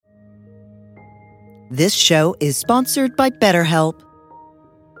This show is sponsored by BetterHelp.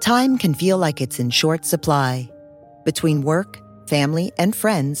 Time can feel like it's in short supply. Between work, family, and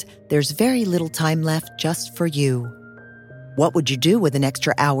friends, there's very little time left just for you. What would you do with an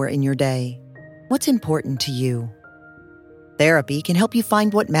extra hour in your day? What's important to you? Therapy can help you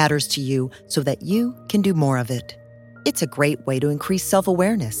find what matters to you so that you can do more of it. It's a great way to increase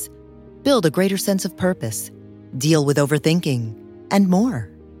self-awareness, build a greater sense of purpose, deal with overthinking, and more.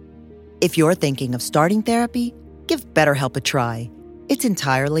 If you're thinking of starting therapy, give BetterHelp a try. It's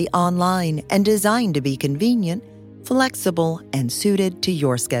entirely online and designed to be convenient, flexible, and suited to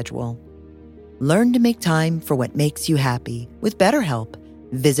your schedule. Learn to make time for what makes you happy with BetterHelp.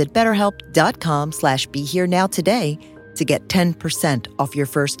 Visit BetterHelp.com/BeHereNow today to get 10% off your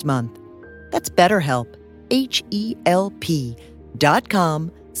first month. That's BetterHelp,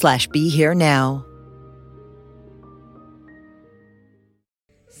 HELP.com/BeHereNow.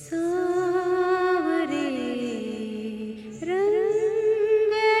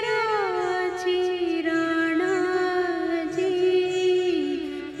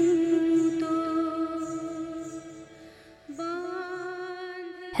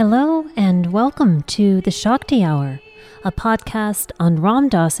 Hello and welcome to the Shakti Hour, a podcast on Ram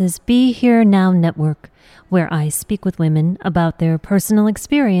Dass's Be Here Now network, where I speak with women about their personal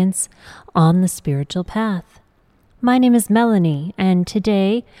experience on the spiritual path. My name is Melanie, and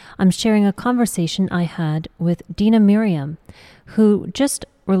today I'm sharing a conversation I had with Dina Miriam, who just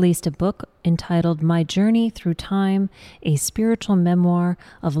released a book entitled My Journey Through Time, a Spiritual Memoir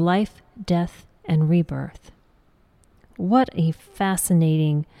of Life, Death, and Rebirth. What a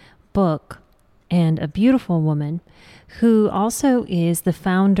fascinating book, and a beautiful woman who also is the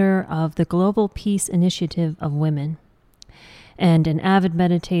founder of the Global Peace Initiative of Women and an avid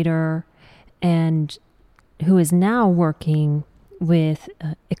meditator, and who is now working with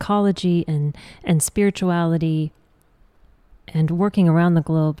ecology and spirituality and working around the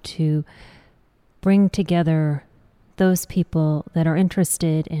globe to bring together those people that are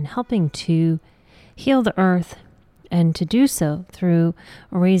interested in helping to heal the earth, and to do so through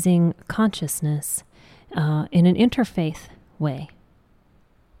raising consciousness in an interfaith way.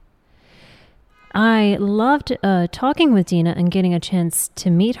 I loved talking with Dina and getting a chance to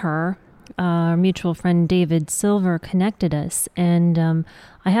meet her. Our mutual friend David Silver connected us, and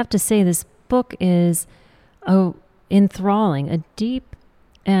I have to say this book is enthralling, a deep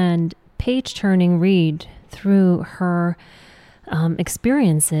and page-turning read through her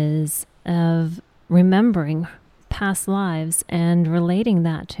experiences of remembering past lives and relating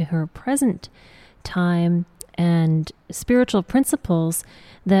that to her present time and spiritual principles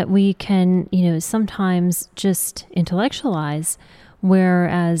that we can, sometimes just intellectualize,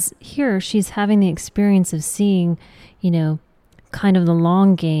 whereas here she's having the experience of seeing, kind of the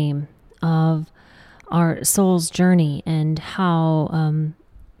long game of our soul's journey and how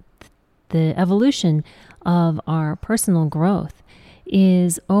the evolution of our personal growth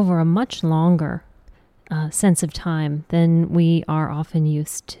is over a much longer sense of time than we are often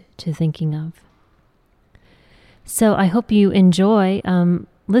used to thinking of. So I hope you enjoy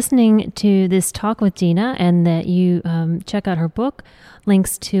listening to this talk with Dina, and that you check out her book.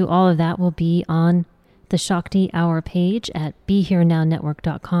 Links to all of that will be on the Shakti Hour page at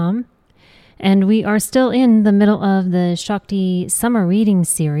BeHereNowNetwork.com. And we are still in the middle of the Shakti Summer Reading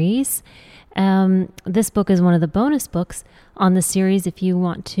Series. This book is one of the bonus books on the series if you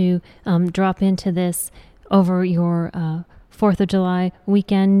want to drop into this over your 4th of July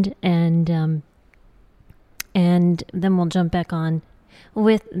weekend, and then we'll jump back on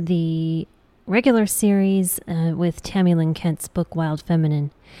with the regular series with Tammy Lynn Kent's book Wild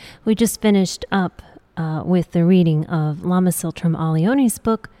Feminine. We just finished up with the reading of Lama Tsultrim Alione's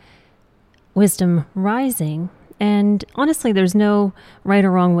book Wisdom Rising. And honestly, there's no right or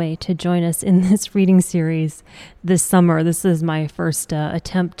wrong way to join us in this reading series this summer. This is my first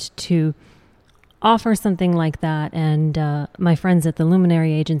attempt to offer something like that. And my friends at the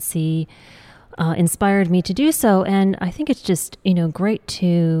Luminary Agency inspired me to do so. And I think it's just, great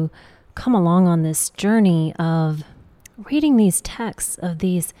to come along on this journey of reading these texts of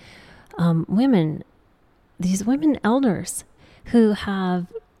these women elders who have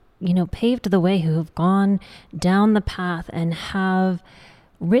paved the way, who have gone down the path and have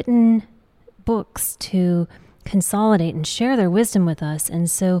written books to consolidate and share their wisdom with us. And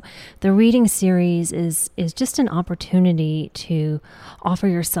so the reading series is just an opportunity to offer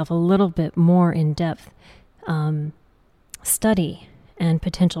yourself a little bit more in-depth study and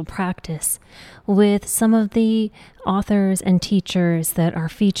potential practice with some of the authors and teachers that are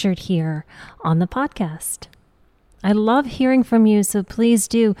featured here on the podcast. I love hearing from you, so please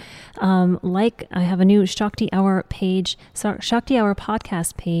do. I have a new Shakti Hour page, Shakti Hour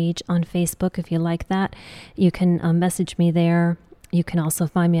podcast page on Facebook. If you like that, you can message me there. You can also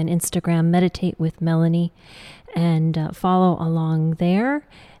find me on Instagram, Meditate with Melanie, and follow along there.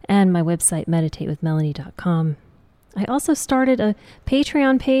 And my website, meditatewithmelanie.com. I also started a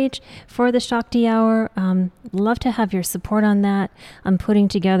Patreon page for the Shakti Hour. Love to have your support on that. I'm putting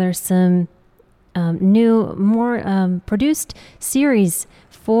together some new, more produced series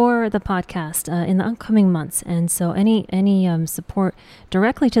for the podcast in the upcoming months. And so any support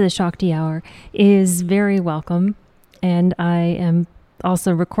directly to the Shakti Hour is very welcome. And I am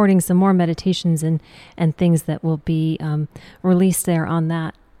also recording some more meditations and things that will be released there on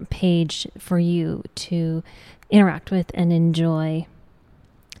that page for you to interact with and enjoy.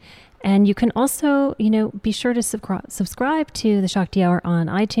 And you can also, be sure to subscribe to the Shakti Hour on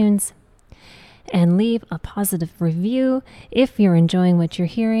iTunes and leave a positive review if you're enjoying what you're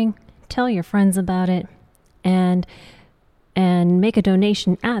hearing. Tell your friends about it, and make a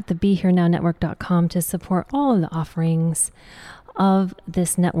donation at the BeHereNowNetwork.com to support all of the offerings of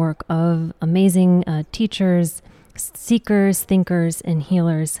this network of amazing teachers, seekers, thinkers, and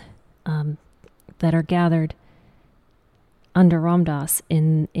healers that are gathered under Ram Dass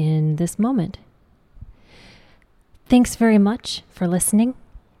in this moment. Thanks very much for listening,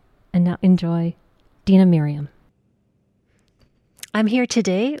 and now enjoy Dina Miriam. I'm here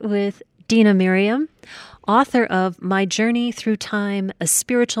today with Dina Miriam, author of My Journey Through Time, a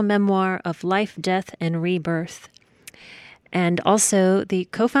spiritual memoir of life, death, and rebirth, and also the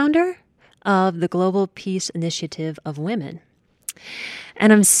co-founder of the Global Peace Initiative of Women.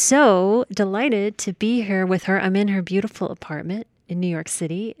 And I'm so delighted to be here with her. I'm in her beautiful apartment in New York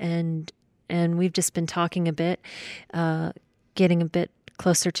City, and we've just been talking a bit, getting a bit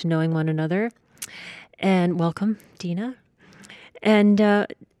closer to knowing one another. And welcome, Dina. And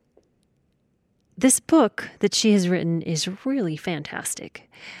this book that she has written is really fantastic.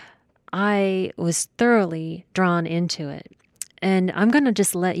 I was thoroughly drawn into it. And I'm going to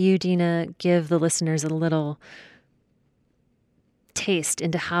just let you, Dina, give the listeners a little taste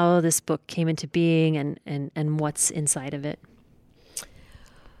into how this book came into being and what's inside of it.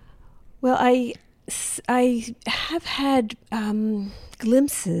 Well, I have had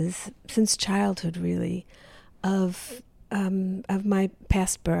glimpses since childhood, really, of my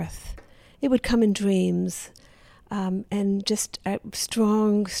past birth. It would come in dreams, and just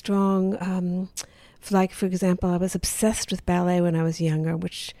strong. Like, for example, I was obsessed with ballet when I was younger,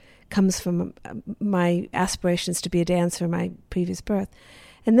 which comes from my aspirations to be a dancer in my previous birth.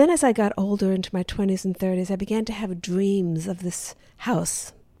 And then as I got older, into my 20s and 30s, I began to have dreams of this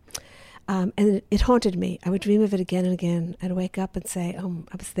house. And it haunted me. I would dream of it again and again. I'd wake up and say, oh,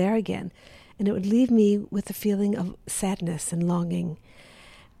 I was there again. And it would leave me with a feeling of sadness and longing.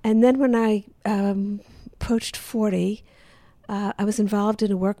 And then when I approached 40, I was involved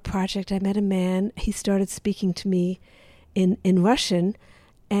in a work project. I met a man. He started speaking to me in Russian.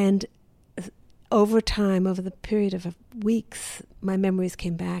 And over time, over the period of weeks, my memories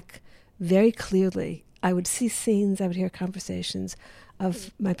came back very clearly. I would see scenes, I would hear conversations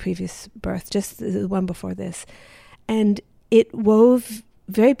of my previous birth, just the one before this. And it wove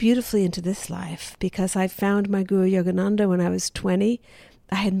very beautifully into this life, because I found my Guru Yogananda when I was 20.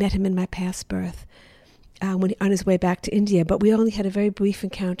 I had met him in my past birth on his way back to India, but we only had a very brief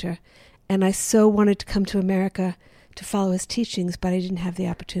encounter. And I so wanted to come to America to follow his teachings, but I didn't have the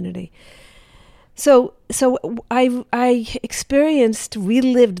opportunity. So I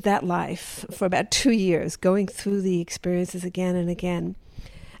relived that life for about 2 years, going through the experiences again and again.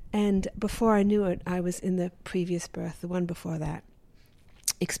 And before I knew it, I was in the previous birth, the one before that,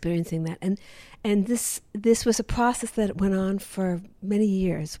 experiencing that. And this was a process that went on for many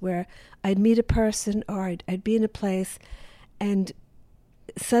years, where I'd meet a person or I'd be in a place, and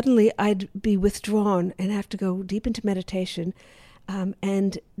suddenly I'd be withdrawn and have to go deep into meditation.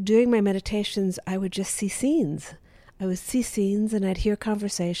 And during my meditations, I would just see scenes. I would see scenes and I'd hear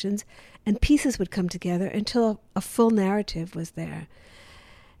conversations, and pieces would come together until a full narrative was there.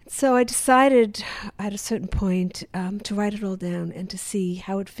 So I decided at a certain point to write it all down and to see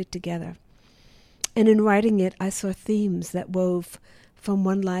how it fit together. And in writing it, I saw themes that wove from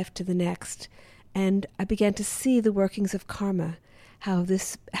one life to the next. And I began to see the workings of karma, how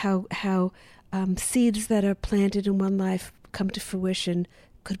seeds that are planted in one life come to fruition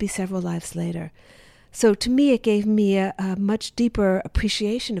could be several lives later. So to me, it gave me a much deeper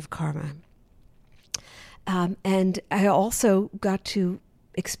appreciation of karma. And I also got to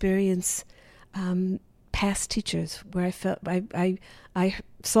experience past teachers where I felt I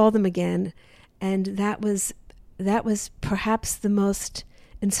saw them again, and that was that was perhaps the most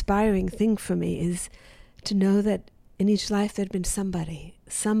inspiring thing for me, is to know that in each life there'd been somebody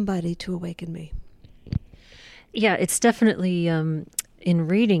to awaken me. Yeah, it's definitely in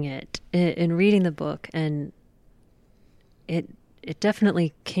reading the book, and it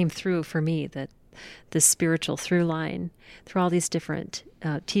definitely came through for me, that the spiritual through line through all these different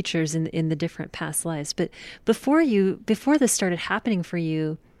teachers in the different past lives. But before this started happening for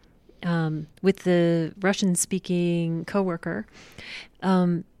you, with the Russian-speaking coworker,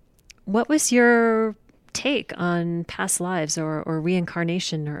 what was your take on past lives or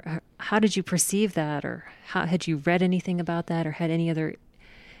reincarnation, or how did you perceive that, or how had you read anything about that, or had any other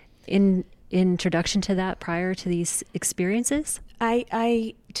introduction to that prior to these experiences?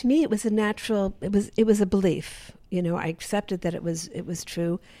 To me, it was a natural. It was a belief. I accepted that it was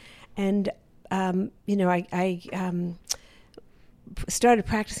true, and I started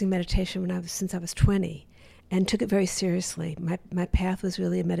practicing meditation since I was 20, and took it very seriously. My path was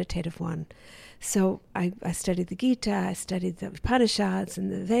really a meditative one. So I studied the Gita, I studied the Upanishads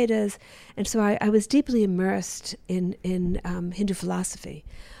and the Vedas, and so I was deeply immersed in Hindu philosophy.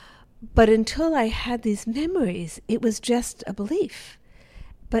 But until I had these memories, it was just a belief.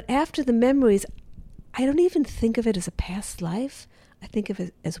 But after the memories, I don't even think of it as a past life. I think of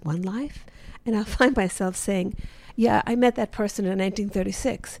it as one life. And I'll find myself saying, yeah, I met that person in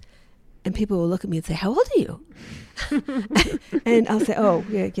 1936. And people will look at me and say, how old are you? And I'll say, oh,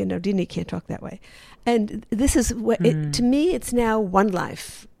 yeah, Dini can't talk that way. And this is what, to me, it's now one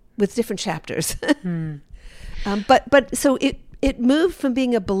life with different chapters. But so it moved from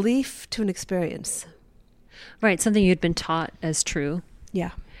being a belief to an experience. Right, something you'd been taught as true.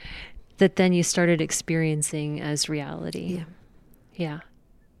 Yeah. That then you started experiencing as reality. Yeah.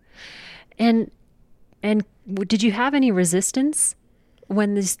 And did you have any resistance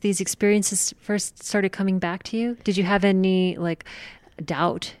when these experiences first started coming back to you? Did you have any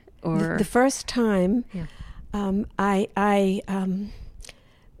doubt or the first time? Yeah.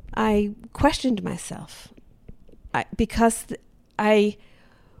 I questioned myself because I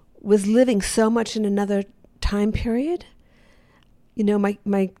was living so much in another time period.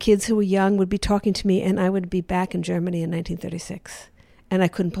 My kids who were young would be talking to me, and I would be back in Germany in 1936, and I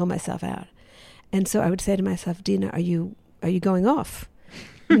couldn't pull myself out. And so I would say to myself, Dina, are you going off?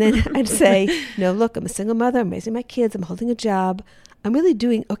 And then I'd say, no, look, I'm a single mother. I'm raising my kids. I'm holding a job. I'm really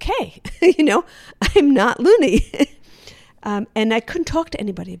doing okay. I'm not loony. And I couldn't talk to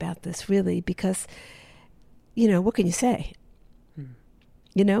anybody about this, really, because, what can you say?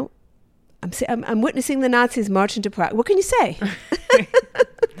 I'm witnessing the Nazis march into Prague. What can you say?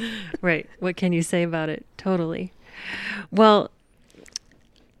 Right. What can you say about it? Totally. Well,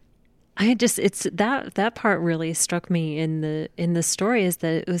 it's that part really struck me in the story, is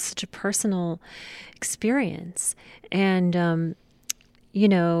that it was such a personal experience. And, I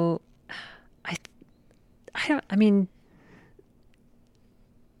mean,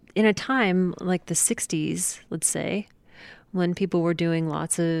 in a time like the 60s, let's say, when people were doing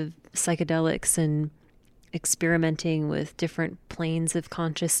lots of psychedelics and experimenting with different planes of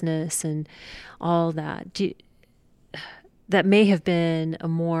consciousness and all that, that may have been a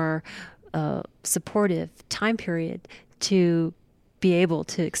more supportive time period to be able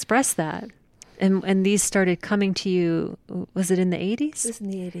to express that. And these started coming to you, was it in the 80s? It was in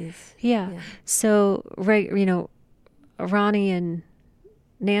the 80s. Yeah. So, Ronnie and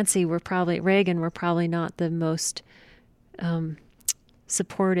Nancy Reagan were probably not the most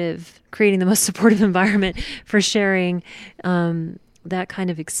creating the most supportive environment for sharing that kind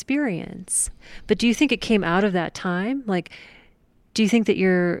of experience. But do you think it came out of that time? Do you think that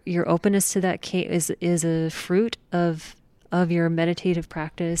your openness to that is a fruit of your meditative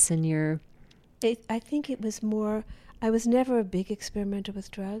practice and your... I think it was more... I was never a big experimenter with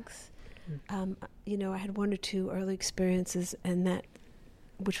drugs. I had one or two early experiences,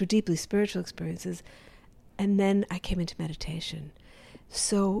 which were deeply spiritual experiences, and then I came into meditation.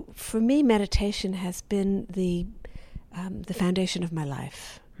 So for me, meditation has been the foundation of my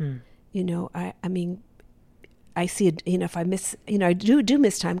life. I see it, if I miss, I do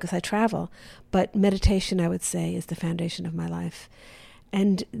miss time because I travel, but meditation, I would say, is the foundation of my life.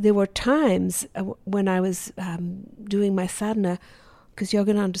 And there were times when I was doing my sadhana, because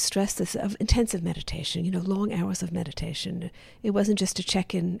Yogananda stressed this, of intensive meditation, long hours of meditation. It wasn't just a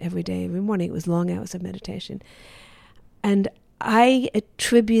check-in every day, every morning. It was long hours of meditation. And I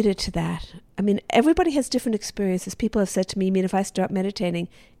attribute it to that. Everybody has different experiences. People have said to me, if I start meditating,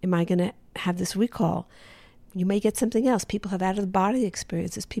 am I going to have this recall? You may get something else. People have out-of-the-body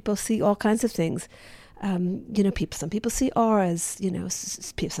experiences. People see all kinds of things. Some people see auras,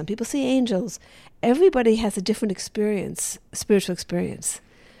 some people see angels. Everybody has a different experience, spiritual experience.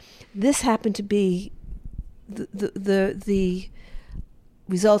 This happened to be the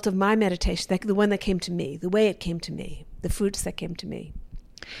result of my meditation, the one that came to me, the way it came to me, the fruits that came to me.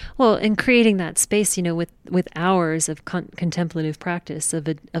 Well, in creating that space, with hours of contemplative practice of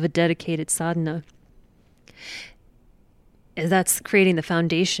a dedicated sadhana, that's creating the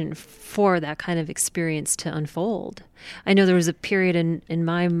foundation for that kind of experience to unfold. I know there was a period in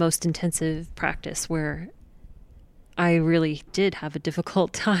my most intensive practice where I really did have a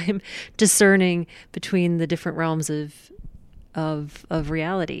difficult time discerning between the different realms of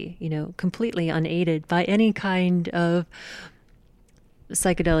reality, completely unaided by any kind of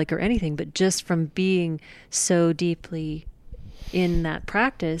psychedelic or anything, but just from being so deeply in that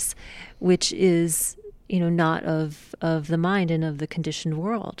practice, which is, not of the mind and of the conditioned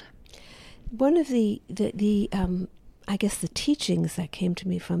world. One of the I guess the teachings that came to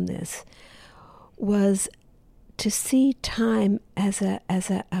me from this was to see time as a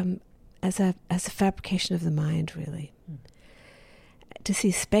fabrication of the mind, really. To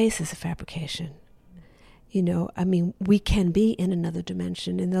see space as a fabrication. We can be in another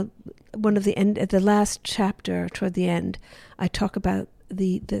dimension. In at the last chapter, toward the end, I talk about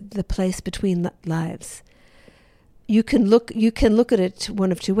the place between lives. You can look at it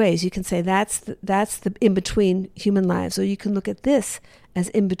one of two ways. You can say that's the in between human lives, or you can look at this as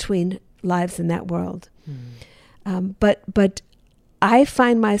in between lives in that world. But I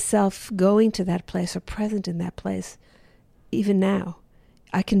find myself going to that place or present in that place even now.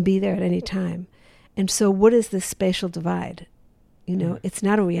 I can be there at any time. And so what is this spatial divide? It's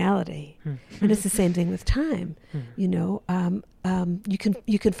not a reality. And it's the same thing with time. You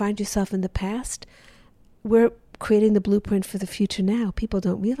can find yourself in the past. We're creating the blueprint for the future now. People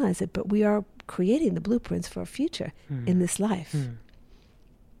don't realize it, but we are creating the blueprints for a future in this life.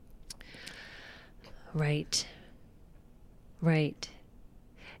 Right.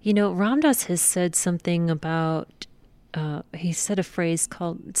 Ram Dass has said something about, he said a phrase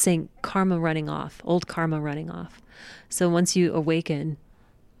called saying karma running off, old karma running off. So once you awaken,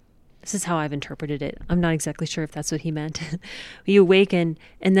 this is how I've interpreted it. I'm not exactly sure if that's what he meant. You awaken,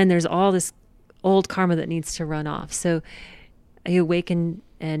 and then there's all this old karma that needs to run off. So you awaken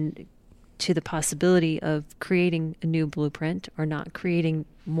and to the possibility of creating a new blueprint or not creating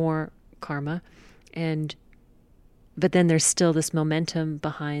more karma. But then there's still this momentum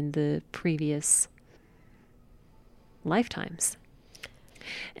behind the previous lifetimes.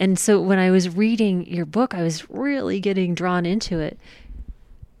 And so when I was reading your book, I was really getting drawn into it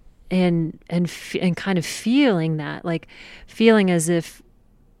and kind of feeling that, like feeling as if,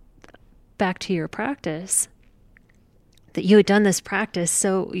 back to your practice, that you had done this practice,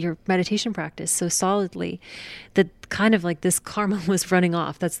 so your meditation practice so solidly that kind of like this karma was running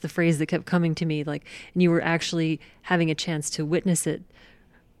off. That's the phrase that kept coming to me, like, and you were actually having a chance to witness it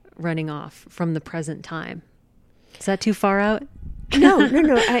running off from the present time. Is that too far out? No.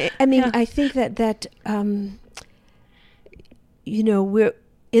 I mean, I think that we're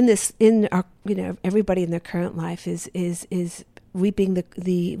in our, everybody in their current life is reaping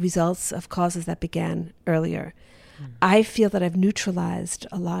the results of causes that began earlier. I feel that I've neutralized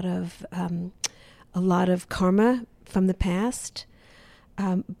a lot of karma from the past,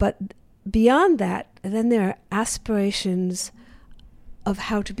 but beyond that, then there are aspirations of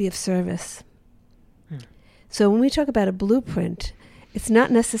how to be of service. So when we talk about a blueprint, it's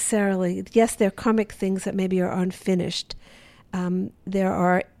not necessarily, yes, there are karmic things that maybe are unfinished. There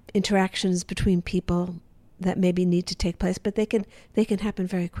are interactions between people that maybe need to take place, but they can happen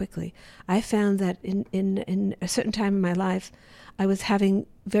very quickly. I found that in a certain time in my life, I was having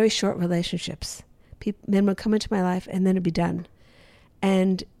very short relationships. Men would come into my life and then it'd be done.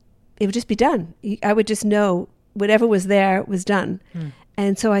 And it would just be done. I would just know whatever was there was done.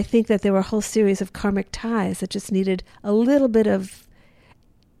 And so I think that there were a whole series of karmic ties that just needed a little bit of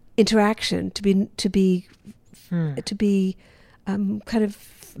interaction to be kind of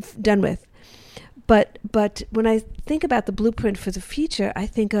done with. But when I think about the blueprint for the future, I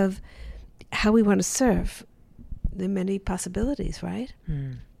think of how we want to serve. There are many possibilities, right?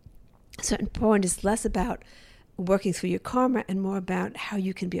 A certain point is less about working through your karma and more about how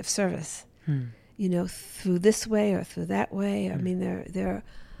you can be of service. Through this way or through that way. I mean, there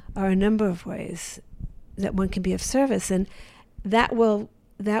are a number of ways that one can be of service, and that will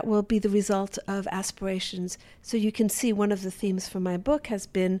be the result of aspirations. So you can see one of the themes for my book has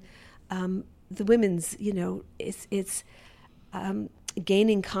been the women's. It's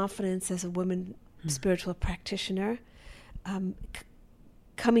gaining confidence as a woman spiritual practitioner,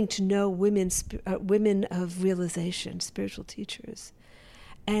 coming to know women of realization, spiritual teachers,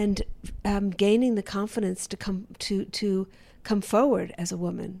 and gaining the confidence to come forward as a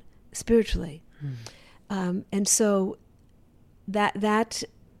woman spiritually. And so that's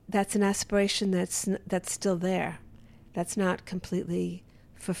an aspiration that's still there. That's not completely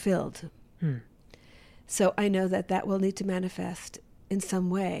fulfilled. So I know that will need to manifest in some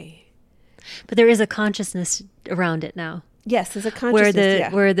way. But there is a consciousness around it now. Yes, there's a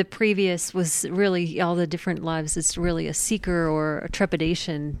consciousness. Where the previous was really all the different lives. It's really a seeker or a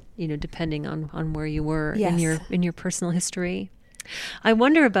trepidation, depending on where you were in your personal history. I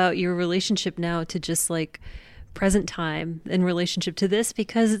wonder about your relationship now to just like present time in relationship to this,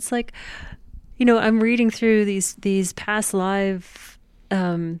 because it's like, I'm reading through these past lives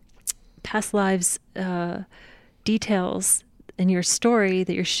details in your story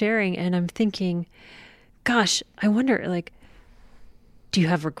that you're sharing, and I'm thinking, gosh, I wonder, like, do you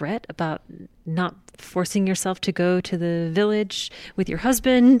have regret about not forcing yourself to go to the village with your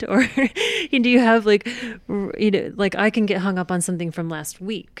husband? Or do you have like I can get hung up on something from last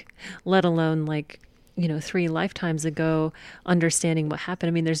week, let alone 3 lifetimes ago, understanding what happened.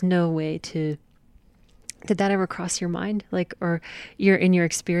 I mean, there's no way did that ever cross your mind? Or in your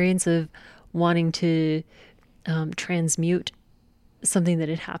experience of wanting to transmute something that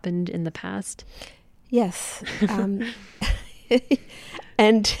had happened in the past? Yes.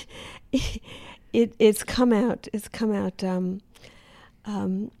 And it's come out. It's come out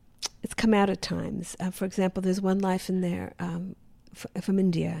at times. For example, there's one life in there from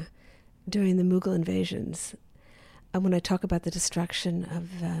India during the Mughal invasions. When I talk about the destruction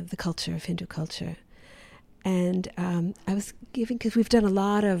of the culture of Hindu culture, and I was giving, because we've done a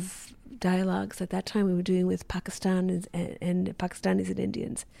lot of dialogues at that time. We were doing with Pakistan and Pakistanis and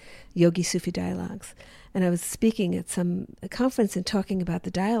Indians, Yogi Sufi dialogues. And I was speaking at some conference and talking about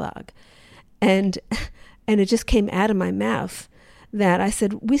the dialogue. And it just came out of my mouth that I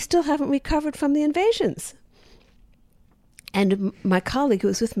said, we still haven't recovered from the invasions. And my colleague who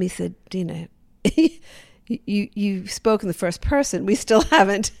was with me said, Dina, you spoke in the first person. We still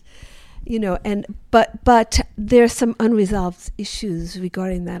haven't, but there's some unresolved issues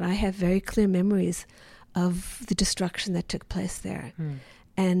regarding that. I have very clear memories of the destruction that took place there.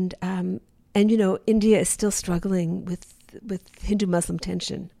 And India is still struggling with Hindu-Muslim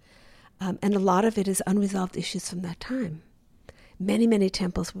tension. And a lot of it is unresolved issues from that time. Many, many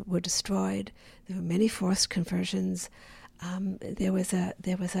temples were destroyed. There were many forced conversions. It was an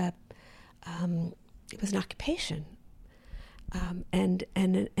occupation, and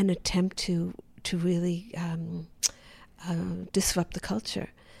an attempt to really disrupt the culture,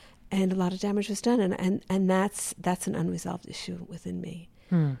 and a lot of damage was done, and that's an unresolved issue within me.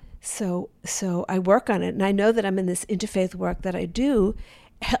 So I work on it, and I know that I'm in this interfaith work that I do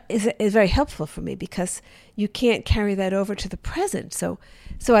is very helpful for me, because you can't carry that over to the present. So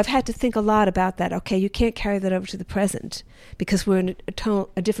I've had to think a lot about that. Okay, you can't carry that over to the present because we're in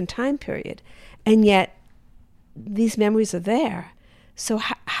a different time period, and yet these memories are there. So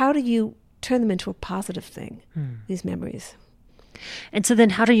how do you turn them into a positive thing, these memories? And so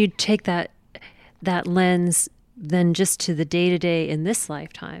then how do you take that lens then just to the day-to-day in this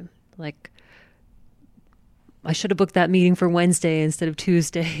lifetime? Like, I should have booked that meeting for Wednesday instead of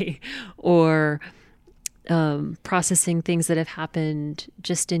Tuesday, or processing things that have happened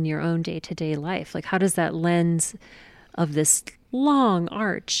just in your own day-to-day life. Like, how does that lens of this long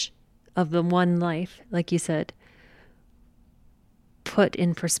arch of the one life, like you said, put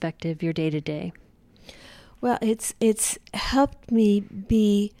in perspective your day-to-day? Well, it's helped me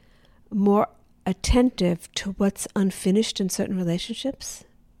be more attentive to what's unfinished in certain relationships.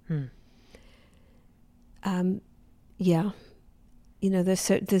 Yeah,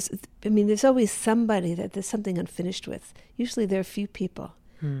 there's always somebody that there's something unfinished with. Usually there are a few people,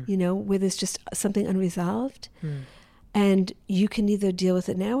 where there's just something unresolved, and you can either deal with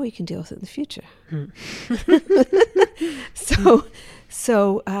it now or you can deal with it in the future.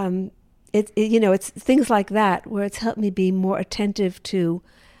 So it's things like that where it's helped me be more attentive to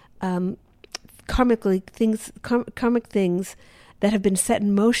karmic things that have been set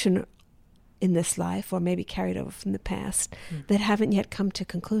in motion in this life, or maybe carried over from the past, that haven't yet come to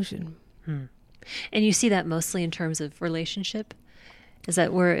conclusion. And you see that mostly in terms of relationship? Is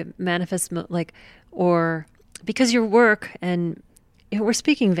that where it manifests, or because your work, and we're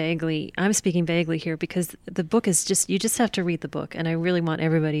speaking vaguely, I'm speaking vaguely here because the book is you just have to read the book. And I really want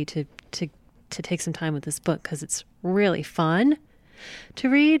everybody to take some time with this book, because it's really fun to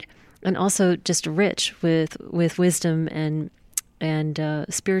read, and also just rich with wisdom and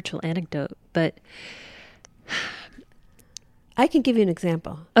spiritual anecdote. But I can give you an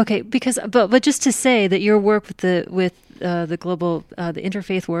example. Okay, because but just to say that your work with the global the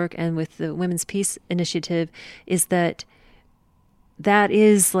interfaith work and with the Women's Peace Initiative is that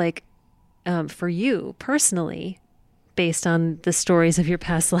is like for you personally, based on the stories of your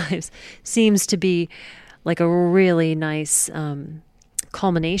past lives, seems to be like a really nice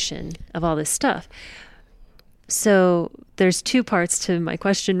culmination of all this stuff. So there's two parts to my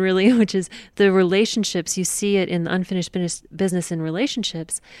question, really, which is the relationships. You see it in the unfinished business in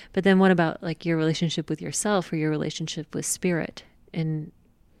relationships, but then what about like your relationship with yourself or your relationship with spirit in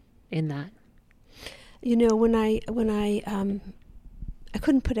that? You know, when I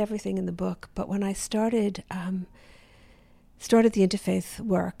couldn't put everything in the book, but when I started the interfaith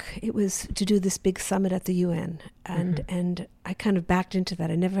work, it was to do this big summit at the UN, and I kind of backed into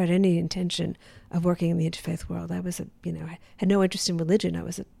that. I never had any intention of working in the interfaith world. I had no interest in religion. I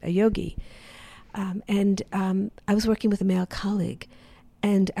was a yogi, and I was working with a male colleague,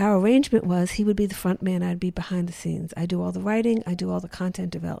 and our arrangement was he would be the front man, I'd be behind the scenes. I do all the writing, I do all the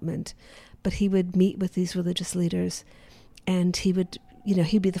content development, but he would meet with these religious leaders, and he would,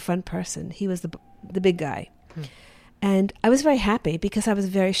 he'd be the front person. He was the big guy. And I was very happy because I was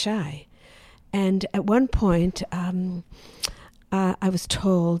very shy. And at one point, I was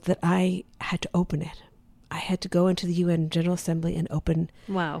told that I had to open it. I had to go into the UN General Assembly and open.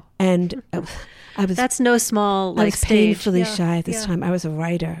 Wow. And I was... That's no small I was stage. Painfully shy at this time. I was a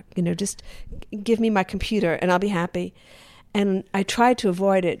writer. Just give me my computer and I'll be happy. And I tried to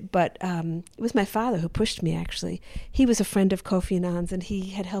avoid it, but it was my father who pushed me, actually. He was a friend of Kofi Annan's, and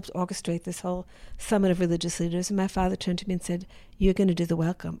he had helped orchestrate this whole summit of religious leaders. And my father turned to me and said, "You're going to do the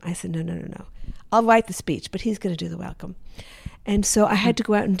welcome." I said, No. I'll write the speech, but he's going to do the welcome. And so I had to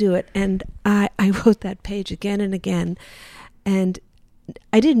go out and do it. And I wrote that page again and again. And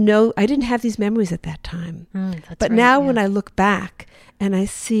I didn't have these memories at that time. But right, now when I look back and I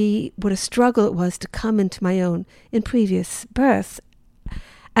see what a struggle it was to come into my own in previous births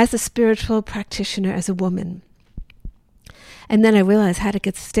as a spiritual practitioner, as a woman. And then I realized how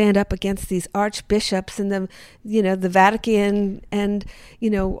to stand up against these archbishops and the Vatican and,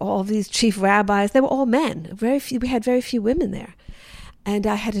 all these chief rabbis. They were all men. We had very few women there. And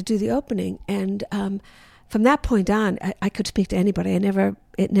I had to do the opening. And from that point on, I could speak to anybody.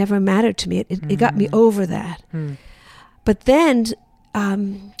 It never mattered to me. It got me over that. But then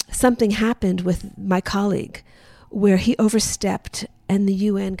something happened with my colleague where he overstepped and the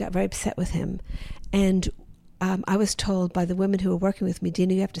UN got very upset with him. And I was told by the women who were working with me,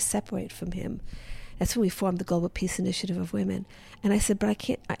 "Dina, you have to separate from him." That's when we formed the Global Peace Initiative of Women. And I said, "But I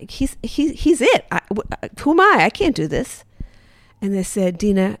can't, he's it. Who am I? I can't do this." And they said,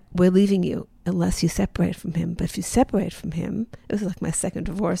 "Dina, we're leaving you unless you separate from him. But if you separate from him," it was like my second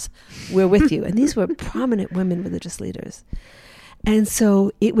divorce, "we're with you." And these were prominent women religious leaders. And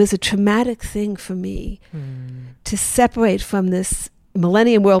so it was a traumatic thing for me to separate from this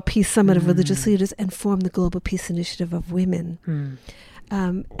Millennium World Peace Summit of religious leaders and form the Global Peace Initiative of Women.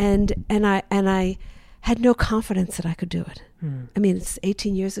 And I had no confidence that I could do it. I mean, it's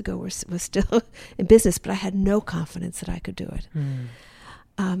 18 years ago. We're still in business, but I had no confidence that I could do it.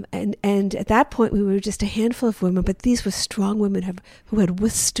 And at that point, we were just a handful of women, but these were strong women who had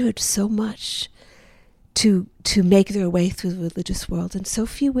withstood so much to make their way through the religious world. And so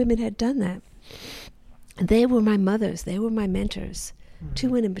few women had done that. And they were my mothers. They were my mentors.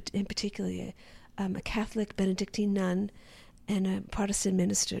 Two women in particular, a Catholic Benedictine nun and a Protestant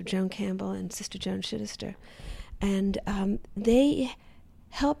minister, Joan Campbell and Sister Joan Chittister. And they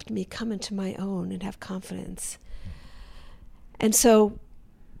helped me come into my own and have confidence. And so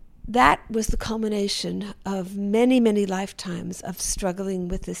that was the culmination of many, many lifetimes of struggling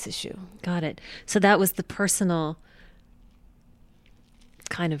with this issue. Got it. So that was the personal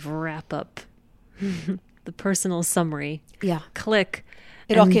kind of wrap up, the personal summary. Yeah. Click.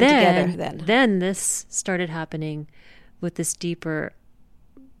 It all came together then. Then this started happening with this deeper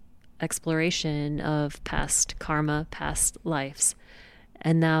exploration of past karma, past lives.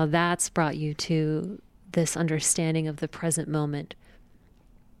 And now that's brought you to this understanding of the present moment,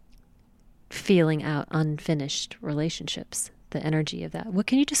 feeling out unfinished relationships, the energy of that. What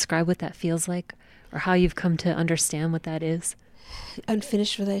can you describe what that feels like, or how you've come to understand what that is?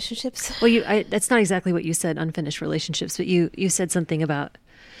 Unfinished relationships? Well, that's not exactly what you said, unfinished relationships, but you said something about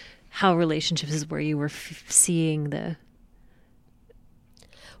how relationships is where you were seeing the...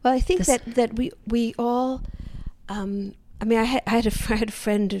 Well, I think that we all... I had a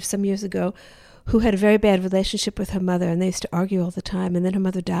friend some years ago who had a very bad relationship with her mother, and they used to argue all the time, and then her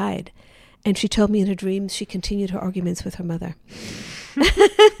mother died. And she told me in her dreams she continued her arguments with her mother.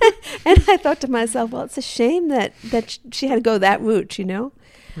 And I thought to myself, well, it's a shame that she had to go that route, you know.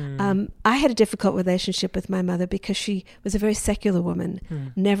 I had a difficult relationship with my mother because she was a very secular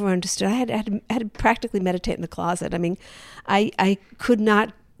woman, never understood. I had to practically meditate in the closet. I mean, I could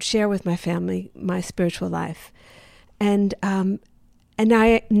not share with my family my spiritual life. And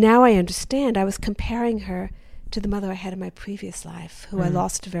now I understand. I was comparing her to the mother I had in my previous life, who I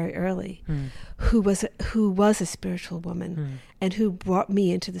lost very early, who was a spiritual woman and who brought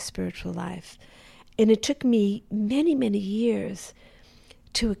me into the spiritual life. And it took me many, many years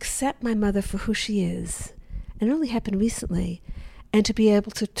to accept my mother for who she is, and it only happened recently, and to be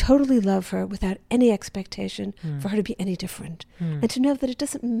able to totally love her without any expectation for her to be any different, and to know that it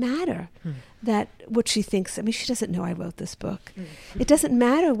doesn't matter that what she thinks. I mean, she doesn't know I wrote this book. It doesn't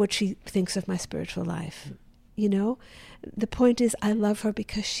matter what she thinks of my spiritual life. You know, the point is I love her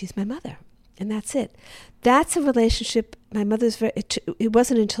because she's my mother, and that's it. That's a relationship. My mother's it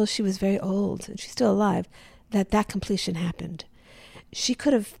wasn't until she was very old, and she's still alive, that completion happened. She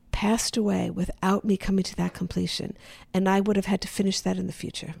could have passed away without me coming to that completion, and I would have had to finish that in the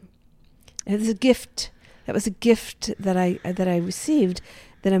future. It was a gift. That was a gift that I received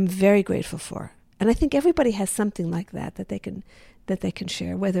that I'm very grateful for. And I think everybody has something like that they can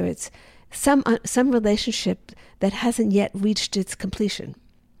share, whether it's some relationship that hasn't yet reached its completion.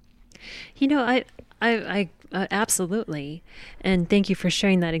 You know, I absolutely, and thank you for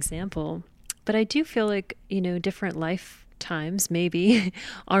sharing that example. But I do feel like, you know, different lifetimes maybe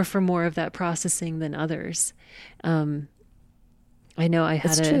are for more of that processing than others. I know I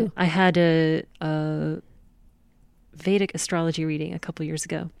had a Vedic astrology reading a couple years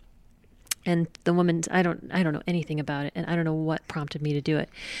ago, and the woman, I don't know anything about it, and I don't know what prompted me to do it,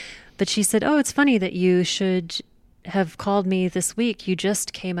 but she said, "Oh, it's funny that you should have called me this week. You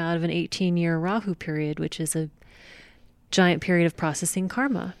just came out of an 18-year Rahu period, which is a giant period of processing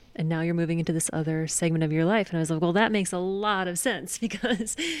karma. And now you're moving into this other segment of your life." And I was like, well, that makes a lot of sense,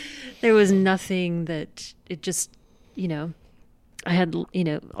 because there was nothing that it just, you know, I had, you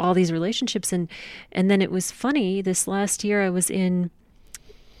know, all these relationships. And then it was funny, this last year I was in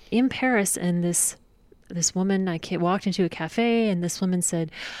Paris, and this woman, I walked into a cafe, and this woman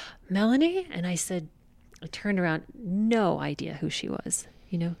said, "Melanie?" And I turned around, no idea who she was,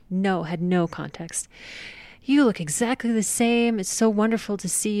 you know, had no context. "You look exactly the same. It's so wonderful to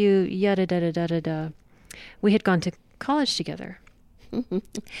see you, yada, da, da, da, da, da." We had gone to college together.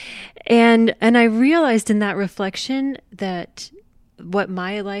 And I realized in that reflection that what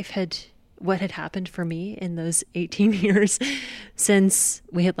had happened for me in those 18 years since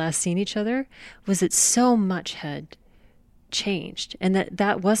we had last seen each other was that so much had changed, and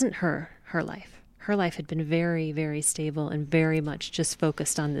that wasn't her life. Her life had been very, very stable and very much just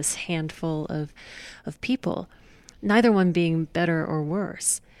focused on this handful of people, neither one being better or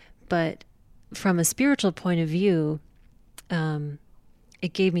worse. But from a spiritual point of view,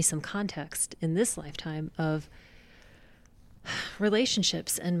 it gave me some context in this lifetime of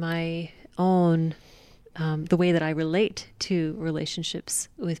relationships and my own, the way that I relate to relationships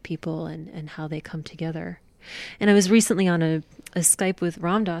with people and how they come together. And I was recently on a Skype with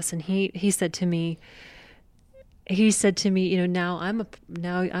Ram Dass, and he said to me, you know, now I'm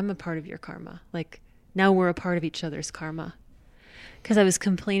a part of your karma. Like, now we're a part of each other's karma. Because I was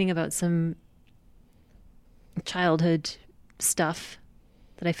complaining about some childhood stuff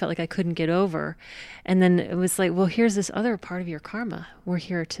that I felt like I couldn't get over. And then it was like, well, here's this other part of your karma. We're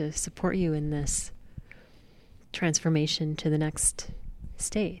here to support you in this transformation to the next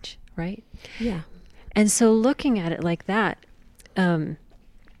stage, right? Yeah. And so looking at it like that, you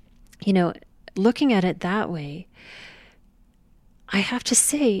know, looking at it that way, I have to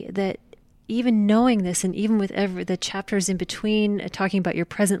say that even knowing this, and even with the chapters in between, talking about your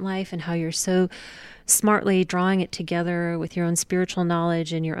present life and how you're so smartly drawing it together with your own spiritual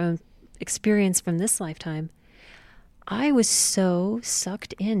knowledge and your own experience from this lifetime, I was so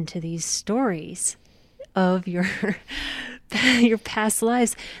sucked into these stories of your past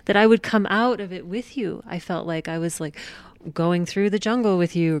lives that I would come out of it with you. I felt like I was like going through the jungle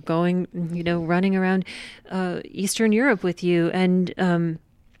with you, going, you know, running around Eastern Europe with you, and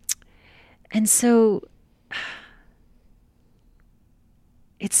so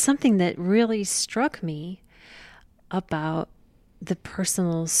it's something that really struck me about the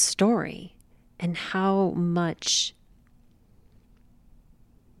personal story and how much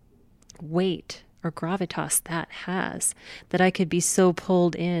weight or gravitas that has, that I could be so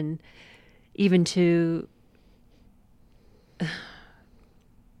pulled in even to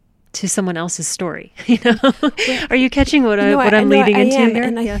someone else's story, you know? Are you catching what I'm leading into here?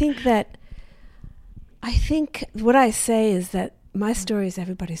 And I think what I say is that my story is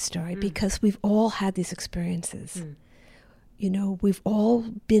everybody's story because we've all had these experiences. You know, we've all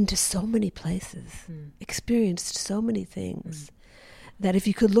been to so many places, experienced so many things that if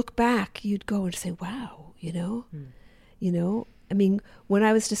you could look back, you'd go and say, wow, you know? You know, I mean, when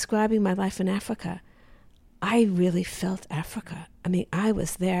I was describing my life in Africa, I really felt Africa. I mean, I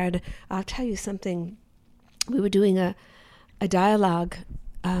was there. And I'll tell you something. We were doing a dialogue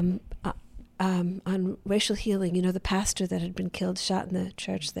on racial healing. You know, the pastor that had been killed, shot in the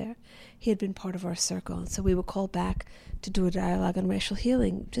church there, he had been part of our circle. And so we were called back to do a dialogue on racial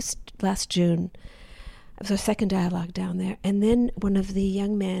healing just last June. It was our second dialogue down there. And then one of the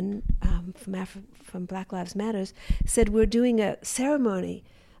young men from Black Lives Matters said, we're doing a ceremony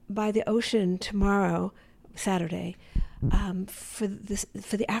by the ocean tomorrow, Saturday, for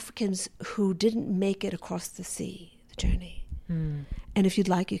the Africans who didn't make it across the sea, the journey. And if you'd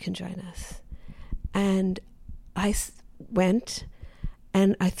like, you can join us. And I went,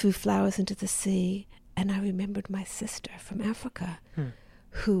 and I threw flowers into the sea, and I remembered my sister from Africa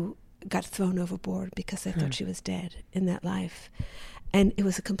who got thrown overboard because they thought she was dead in that life. And it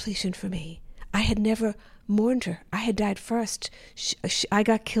was a completion for me. I had never mourned her. I had died first. I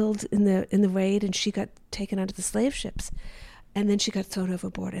got killed in the raid, and she got taken onto the slave ships. And then she got thrown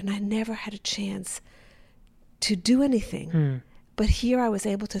overboard, and I never had a chance to do anything. But here I was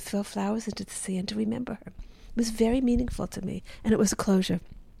able to throw flowers into the sea and to remember her. It was very meaningful to me, and it was a closure.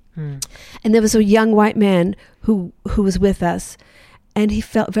 And there was a young white man who was with us, and he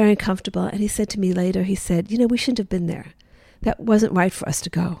felt very uncomfortable. And he said to me later, he said, you know, we shouldn't have been there. That wasn't right for us to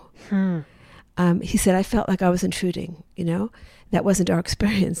go. He said, I felt like I was intruding, you know. That wasn't our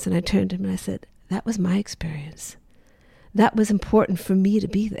experience. And I turned to him and I said, that was my experience. That was important for me to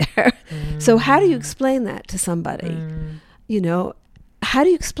be there. So how do you explain that to somebody? You know, how do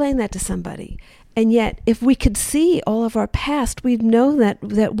you explain that to somebody? And yet, if we could see all of our past, we'd know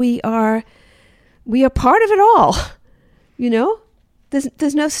that we are part of it all. You know,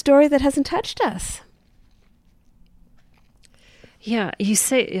 there's no story that hasn't touched us. Yeah, you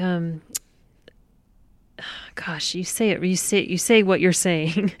say, you say what you're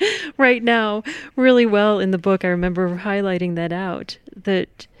saying right now really well in the book. I remember highlighting that out,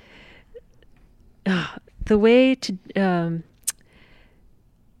 that the way to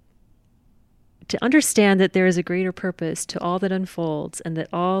understand that there is a greater purpose to all that unfolds, and that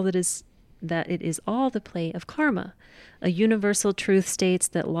it is all the play of karma. A universal truth states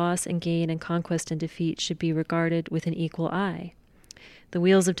that loss and gain and conquest and defeat should be regarded with an equal eye. The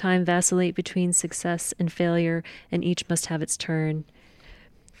wheels of time vacillate between success and failure, and each must have its turn.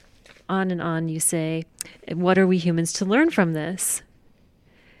 On and on, you say. What are we humans to learn from this?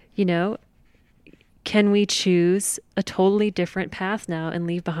 You know, can we choose a totally different path now and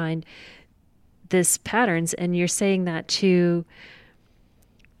leave behind this patterns? And you're saying that to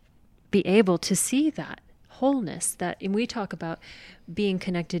be able to see that wholeness, that, and we talk about being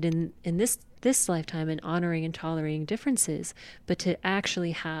connected in this lifetime and honoring and tolerating differences, but to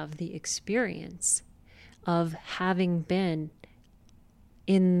actually have the experience of having been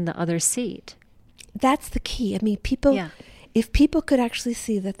in the other seat. That's the key. I mean, if people could actually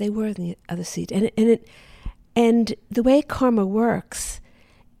see that they were in the other seat, and the way karma works,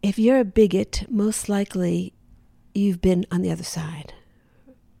 if you're a bigot, most likely you've been on the other side.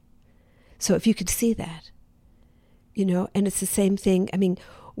 So if you could see that, you know, and it's the same thing. I mean,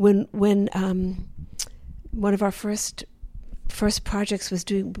 when one of our first projects was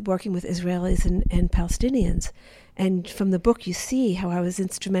working with Israelis and Palestinians, and from the book you see how I was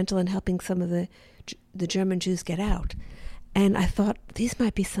instrumental in helping some of the German Jews get out, and I thought these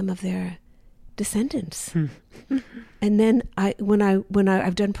might be some of their descendants. And then when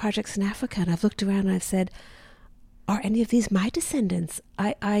I've done projects in Africa and I've looked around and I've said, are any of these my descendants?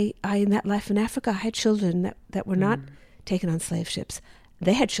 I in that life in Africa, I had children that were not taken on slave ships.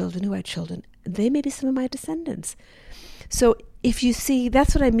 They had children who had children. They may be some of my descendants. So if you see,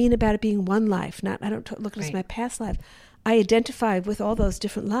 that's what I mean about it being one life. I don't look at it as my past life. I identify with all those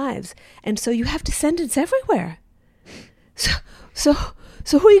different lives. And so you have descendants everywhere. So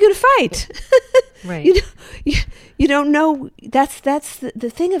who are you going to fight? Right. You don't know. That's the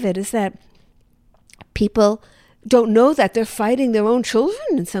thing of it, is that people don't know that they're fighting their own children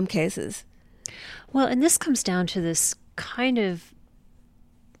in some cases. Well, and this comes down to this kind of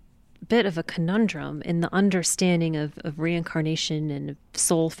bit of a conundrum in the understanding of reincarnation and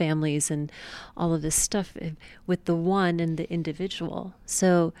soul families and all of this stuff with the one and the individual.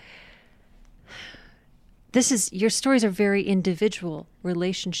 So your stories are very individual,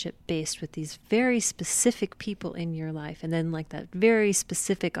 relationship based with these very specific people in your life, and then like that very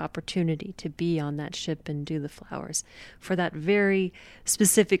specific opportunity to be on that ship and do the flowers for that very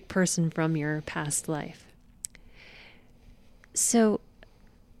specific person from your past life. So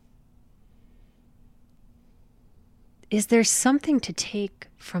is there something to take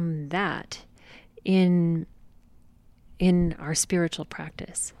from that in our spiritual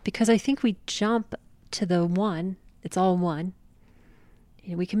practice? Because I think we jump to the one, it's all one.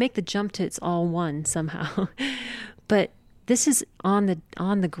 You know, we can make the jump to it's all one somehow. But this is on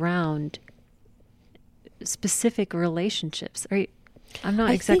the ground, specific relationships. I'm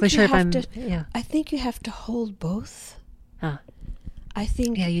not exactly sure if I'm... I think you have to hold both. Ah. I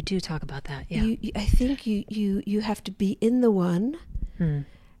think... Yeah, you do talk about that, yeah. I think you have to be in the one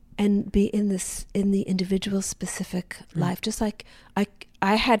and be in the individual specific life. Just like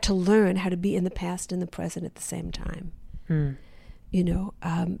I had to learn how to be in the past and the present at the same time. You know,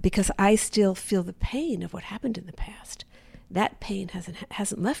 because I still feel the pain of what happened in the past. That pain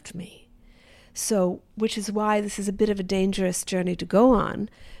hasn't left me. So, which is why this is a bit of a dangerous journey to go on,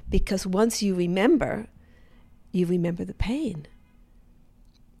 because once you remember the pain.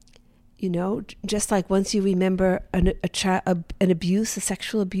 You know, just like once you remember an abuse, a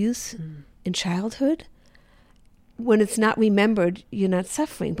sexual abuse in childhood, when it's not remembered, you're not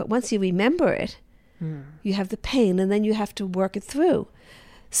suffering. But once you remember it, you have the pain, and then you have to work it through.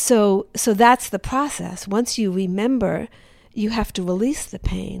 So that's the process. Once you remember, you have to release the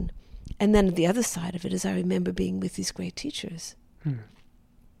pain. And then the other side of it is I remember being with these great teachers.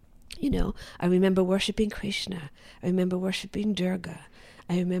 You know, I remember worshiping Krishna. I remember worshiping Durga.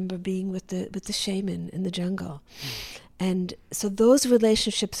 I remember being with the shaman in the jungle. And so those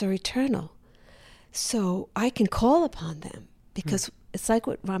relationships are eternal. So I can call upon them because it's like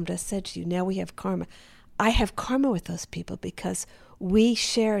what Ram Dass said to you, now we have karma. I have karma with those people because we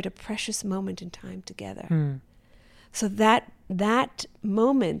shared a precious moment in time together. So that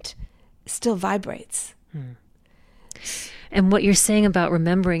moment still vibrates. And what you're saying about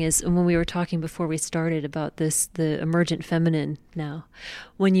remembering is, when we were talking before we started about this, the emergent feminine now,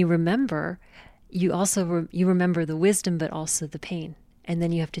 when you remember, you also you remember the wisdom, but also the pain. And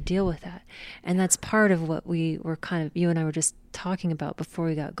then you have to deal with that. And that's part of what we were you and I were just talking about before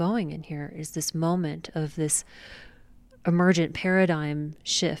we got going in here, is this moment of this emergent paradigm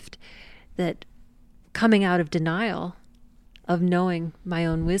shift, that coming out of denial, of knowing my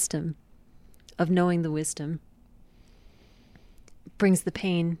own wisdom, of knowing the wisdom, brings the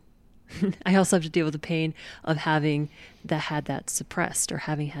pain. I also have to deal with the pain of having had that suppressed or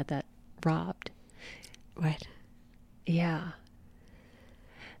having had that robbed. Right. Yeah.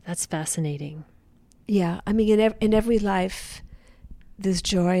 That's fascinating. Yeah. I mean, in every life, there's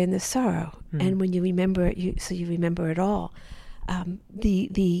joy and there's sorrow. And when you remember it, you remember it all.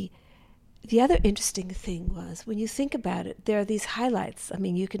 The other interesting thing was, when you think about it, there are these highlights. I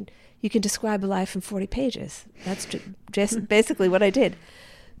mean, you can describe a life in 40 pages. That's just basically what I did.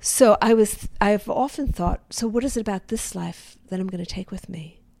 So I've often thought, so what is it about this life that I'm going to take with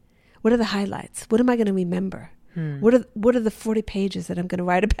me? What are the highlights? What am I going to remember? What are the 40 pages that I'm going to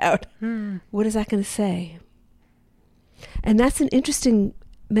write about? What is that going to say? And that's an interesting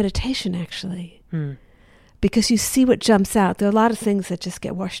meditation, actually, because you see what jumps out. There are a lot of things that just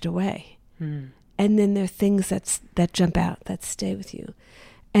get washed away. And then there are things that jump out, that stay with you.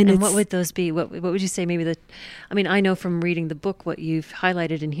 And what would those be? What would you say maybe I know from reading the book what you've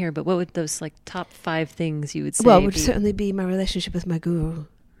highlighted in here, but what would those like top 5 things you would say? Well, it would certainly be my relationship with my guru.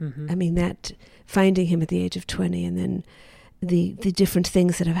 I mean, that finding him at the age of 20, and then the different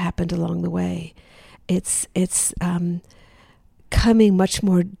things that have happened along the way. It's coming much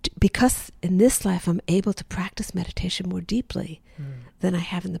more, because in this life I'm able to practice meditation more deeply than I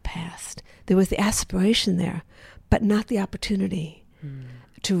have in the past. There was the aspiration there, but not the opportunity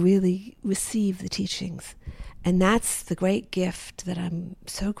to really receive the teachings. And that's the great gift that I'm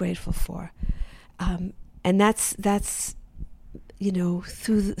so grateful for. And that's you know,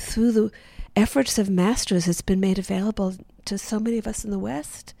 through the efforts of masters, it's been made available to so many of us in the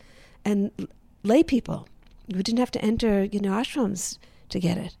West and lay people. We didn't have to enter, ashrams to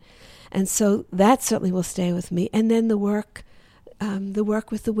get it. And so that certainly will stay with me. And then the work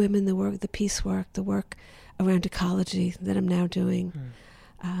with the women, the peace work, the work around ecology that I'm now doing.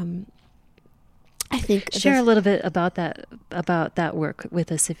 I think share a little bit about that work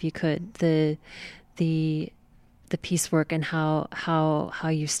with us, if you could. The peace work, and how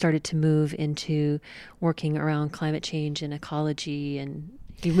you started to move into working around climate change and ecology, and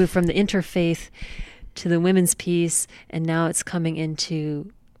you moved from the interfaith to the women's peace, and now it's coming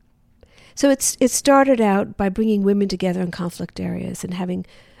into So it started out by bringing women together in conflict areas and having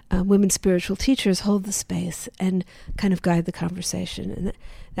women spiritual teachers hold the space and kind of guide the conversation. And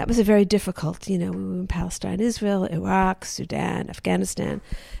that was a very difficult, we were in Palestine, Israel, Iraq, Sudan, Afghanistan.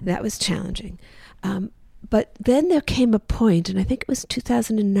 That was challenging. But then there came a point, and I think it was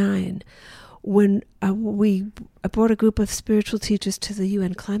 2009, when I brought a group of spiritual teachers to the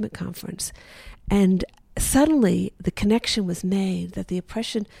UN Climate Conference. And suddenly the connection was made that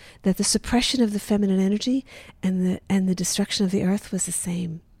the suppression of the feminine energy and the destruction of the earth was the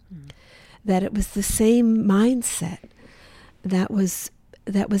same. That it was the same mindset that was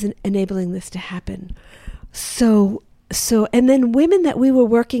enabling this to happen. So and then women that we were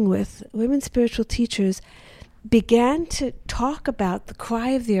working with, women spiritual teachers, began to talk about the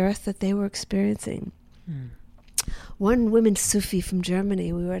cry of the earth that they were experiencing. One woman Sufi from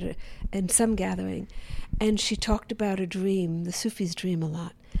Germany, we were in some gathering, and she talked about a dream. The Sufis dream a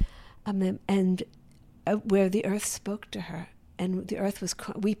lot, and where the earth spoke to her, and the earth was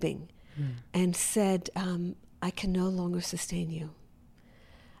weeping, and said, "I can no longer sustain you.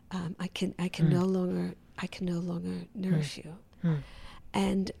 I can no longer nourish you."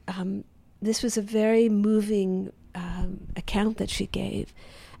 And this was a very moving account that she gave,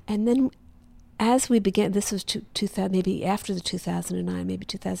 and then as we began, this was 2000, maybe after the 2009, maybe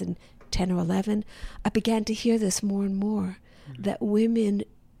 2010 or 11, I began to hear this more and more, that women,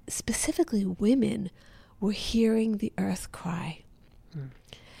 specifically women, were hearing the earth cry.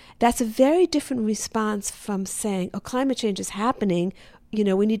 That's a very different response from saying, oh, climate change is happening,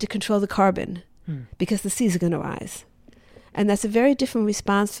 we need to control the carbon because the seas are going to rise. And that's a very different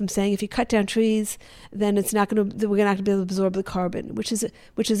response from saying, if you cut down trees, then we're not going to be able to absorb the carbon, which is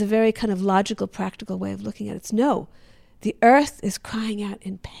a very kind of logical, practical way of looking at it. It's no, the earth is crying out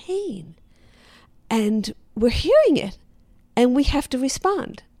in pain, and we're hearing it, and we have to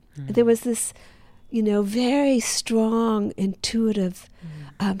respond. There was this, very strong, intuitive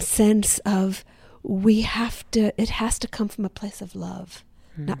sense of it has to come from a place of love,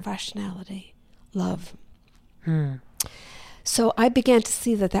 not rationality, love. So I began to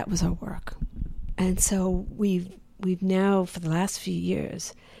see that was our work. And so we've now, for the last few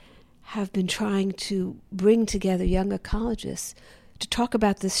years, have been trying to bring together young ecologists to talk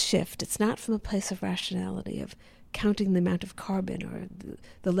about this shift. It's not from a place of rationality, of counting the amount of carbon or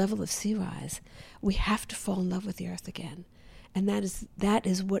the level of sea rise. We have to fall in love with the earth again. And that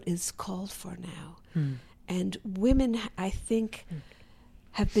is what is called for now. And women, I think,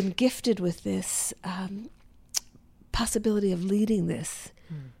 have been gifted with this possibility of leading this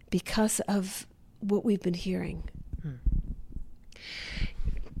because of what we've been hearing.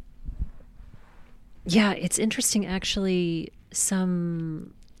 Yeah, it's interesting, actually.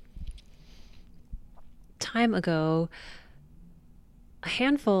 Some time ago, a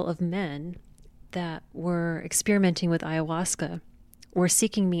handful of men that were experimenting with ayahuasca were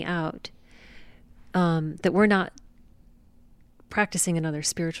seeking me out, that were not practicing another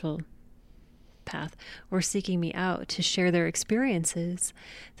spiritual path, were seeking me out to share their experiences,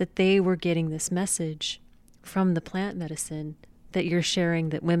 that they were getting this message from the plant medicine that you're sharing,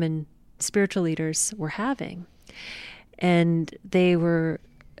 that women spiritual leaders were having. And they were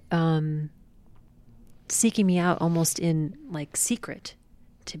seeking me out almost in like secret,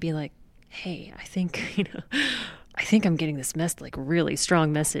 to be like, hey, I think I'm getting this really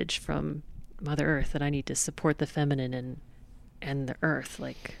strong message from Mother Earth that I need to support the feminine and the earth.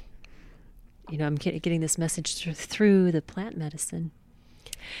 I'm getting this message through the plant medicine.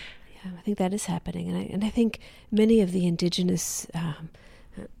 Yeah, I think that is happening. And I think many of the indigenous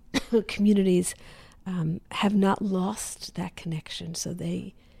communities have not lost that connection, so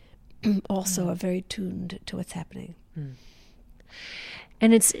they also are very tuned to what's happening.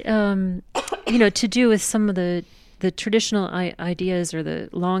 And it's, to do with some of the traditional ideas or the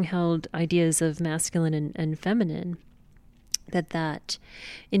long-held ideas of masculine and feminine, that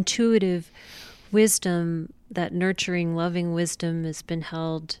intuitive wisdom, that nurturing, loving wisdom has been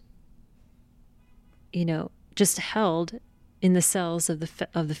held, just held in the cells of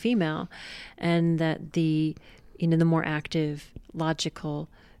the female, and that the more active, logical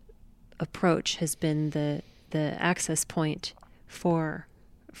approach has been the access point for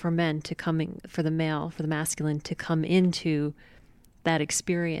men to for the masculine to come into that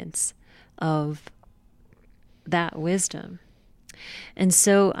experience of that wisdom. And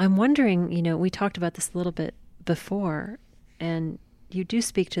so I'm wondering, we talked about this a little bit before, and you do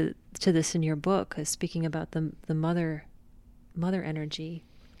speak to this in your book, speaking about the mother energy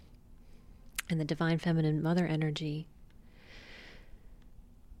and the divine feminine mother energy.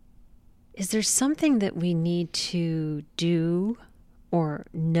 Is there something that we need to do or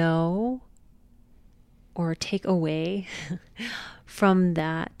know or take away from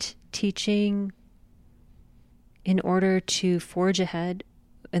that teaching in order to forge ahead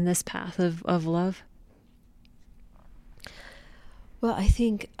in this path of love? Well, I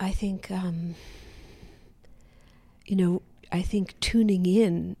think tuning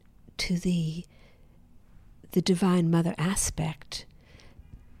in to the Divine Mother aspect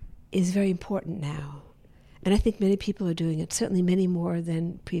is very important now. And I think many people are doing it, certainly many more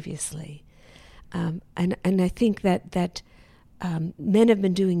than previously. And I think that men have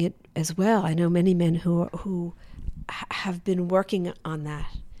been doing it as well. I know many men who have been working on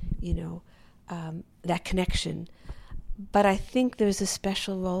that, that connection. But I think there's a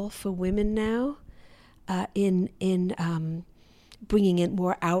special role for women now in bringing it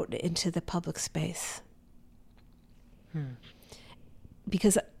more out into the public space.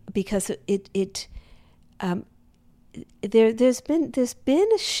 Because there's been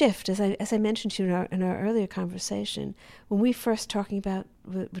a shift, as I mentioned to you in our earlier conversation. When we first were talking about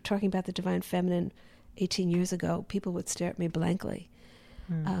the divine feminine 18 years ago, people would stare at me blankly.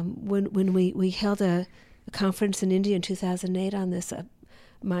 When we held a conference in India in 2008 on this,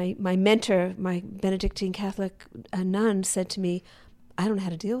 my mentor, my Benedictine Catholic nun, said to me, "I don't know how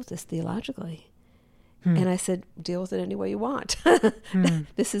to deal with this theologically." And I said, "Deal with it any way you want."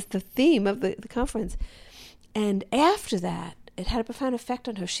 This is the theme of the conference. And after that, it had a profound effect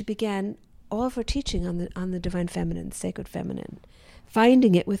on her. She began all of her teaching on the divine feminine, sacred feminine,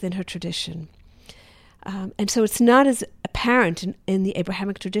 finding it within her tradition. And so it's not as apparent in the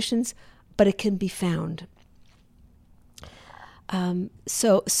Abrahamic traditions, but it can be found.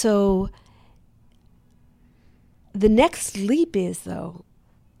 So the next leap is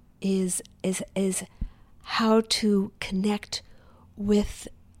how to connect with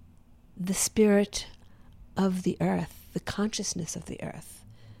the spirit of the earth, the consciousness of the earth.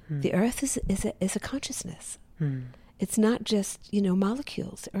 The earth is a consciousness. It's not just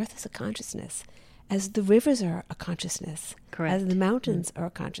molecules. The earth is a consciousness, as the rivers are a consciousness, correct, as the mountains are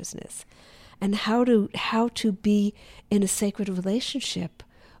a consciousness. And how to be in a sacred relationship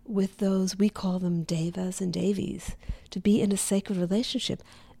with those, we call them devas and devis, to be in a sacred relationship.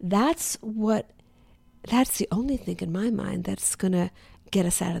 That's the only thing in my mind that's going to get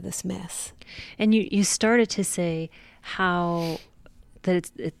us out of this mess. And you started to say how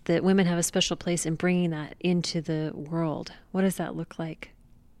that that women have a special place in bringing that into the world. What does that look like?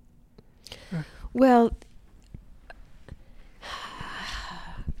 Well,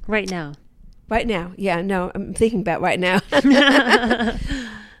 right now. Right now, yeah, no, I'm thinking about right now. I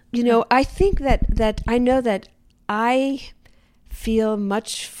think that I know that I feel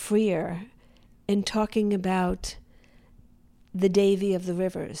much freer in talking about the Devi of the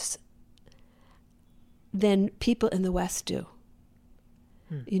rivers than people in the West do.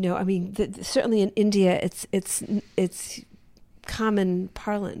 Certainly in India, it's common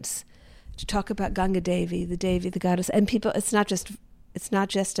parlance to talk about Ganga Devi, the goddess, and people. It's not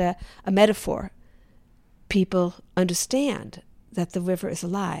just a metaphor. People understand that the river is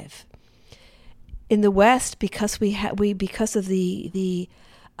alive. In the West, because because of the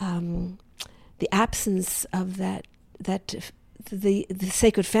absence of that the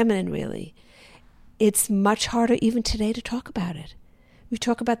sacred feminine, really, it's much harder even today to talk about it. We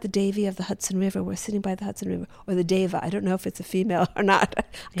talk about the Devi of the Hudson River. We're sitting by the Hudson River, or the Deva. I don't know if it's a female or not,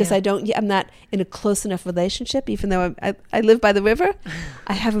 because I'm not in a close enough relationship. Even though I live by the river,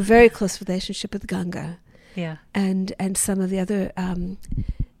 I have a very close relationship with Ganga, and some of the other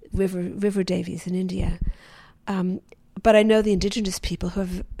river Devis in India. But I know the indigenous people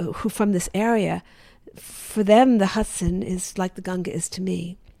who from this area, for them the Hudson is like the Ganga is to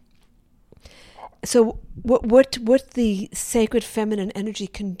me. So what the sacred feminine energy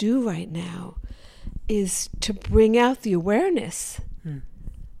can do right now is to bring out the awareness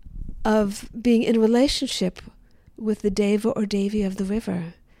of being in relationship with the Deva or Devi of the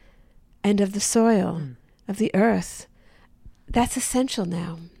river and of the soil, of the earth. That's essential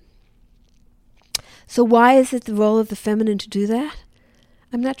now. So why is it the role of the feminine to do that?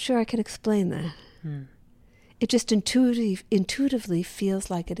 I'm not sure I can explain that. It just intuitively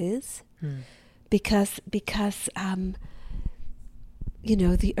feels like it is. Because the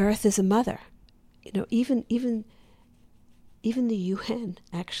earth is a mother. Even the UN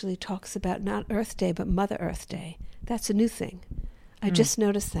actually talks about not Earth Day but Mother Earth Day. That's a new thing. I just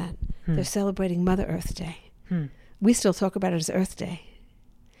noticed that. They're celebrating Mother Earth Day. We still talk about it as Earth Day.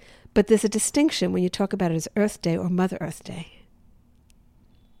 But there's a distinction when you talk about it as Earth Day or Mother Earth Day.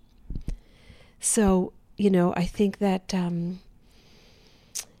 So, I think that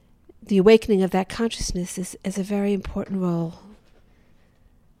the awakening of that consciousness is a very important role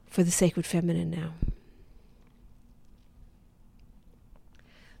for the sacred feminine now.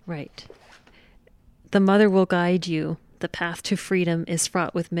 Right. The mother will guide you. The path to freedom is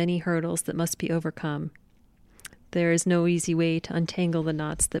fraught with many hurdles that must be overcome. There is no easy way to untangle the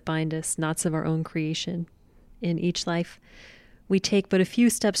knots that bind us, knots of our own creation. In each life, we take but a few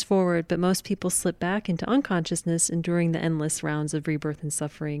steps forward, but most people slip back into unconsciousness, enduring the endless rounds of rebirth and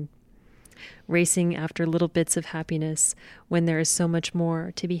suffering, racing after little bits of happiness when there is so much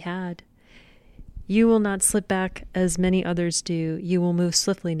more to be had. You will not slip back as many others do. You will move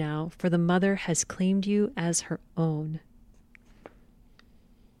swiftly now, for the mother has claimed you as her own.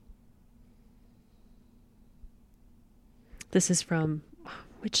 This is from,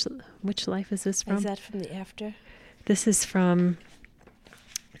 which life is this from? Is that from the after? This is from...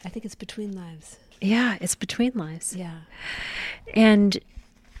 I think it's Between Lives. Yeah, it's Between Lives. Yeah. And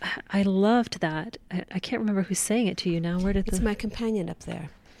I loved that. I can't remember who's saying it to you now. Where did It's my companion up there.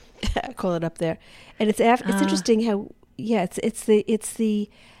 I call it up there. And it's interesting how, it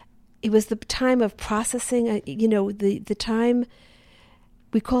was the time of processing, the time,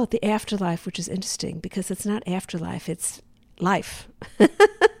 we call it the afterlife, which is interesting because it's not afterlife, it's life.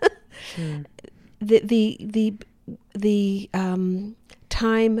 The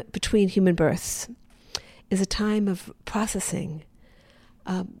time between human births is a time of processing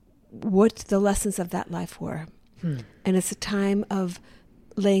what the lessons of that life were. And it's a time of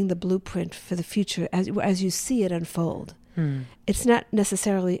laying the blueprint for the future as you see it unfold. It's not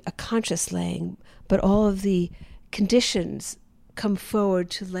necessarily a conscious laying, but all of the conditions come forward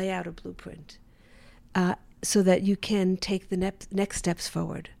to lay out a blueprint so that you can take the next steps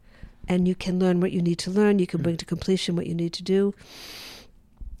forward and you can learn what you need to learn. You can bring to completion what you need to do.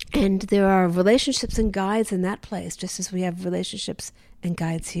 And there are relationships and guides in that place, just as we have relationships and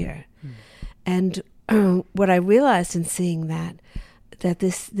guides here. And what I realized in seeing that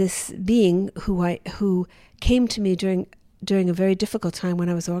this being who came to me during a very difficult time when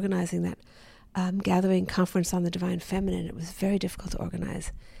I was organizing that gathering conference on the divine feminine. It was very difficult to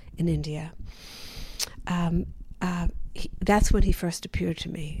organize in India. That's when he first appeared to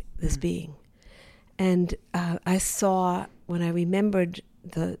me, this being. And I saw, when I remembered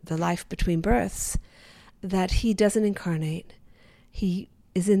the life between births, that he doesn't incarnate. He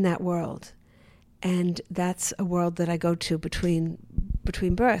is in that world. And that's a world that I go to between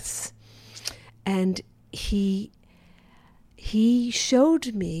births. And he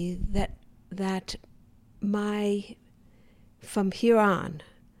showed me that from here on,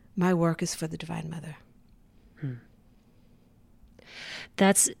 my work is for the Divine Mother.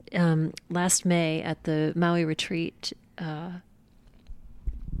 That's last May at the Maui retreat.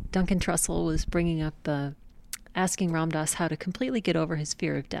 Duncan Trussell was bringing up, asking Ram Dass how to completely get over his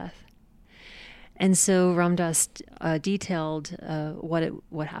fear of death. And so Ram Dass detailed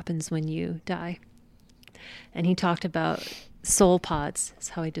what happens when you die. And he talked about soul pods, is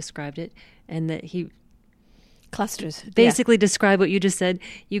how he described it, and that he clusters basically described what you just said.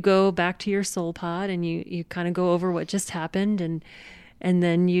 You go back to your soul pod and you kind of go over what just happened, and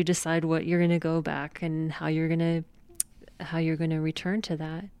then you decide what you're going to go back and how you're going to return to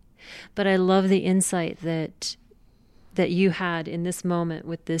that. But I love the insight that you had in this moment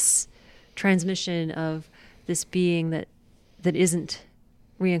with this transmission of this being that isn't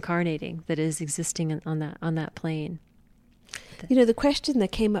reincarnating, that is existing on that plane. The question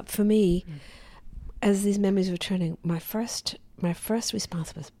that came up for me as these memories were returning, my first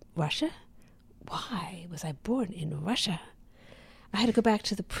response was, Russia? Why was I born in Russia? I had to go back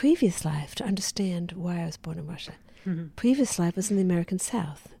to the previous life to understand why I was born in Russia. Previous life was in the American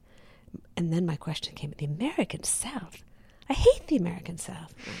South. And then my question came, the American South? I hate the American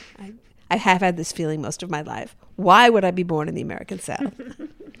South. I have had this feeling most of my life. Why would I be born in the American South?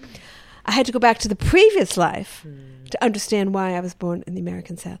 I had to go back to the previous life to understand why I was born in the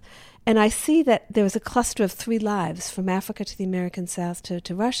American South. And I see that there was a cluster of 3 lives from Africa to the American South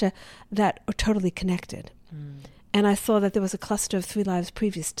to Russia that are totally connected. And I saw that there was a cluster of 3 lives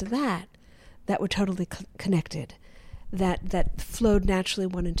previous to that were totally connected, that flowed naturally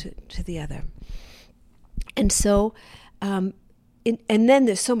one into the other. And so, and then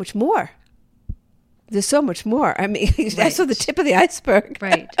there's so much more. There's so much more. I mean, right. I saw the tip of the iceberg.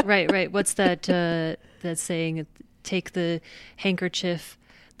 Right. What's that saying? Take the handkerchief,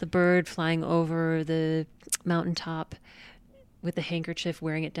 the bird flying over the mountaintop with the handkerchief,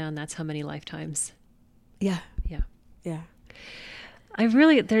 wearing it down. That's how many lifetimes. Yeah.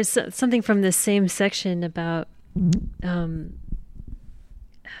 There's something from this same section about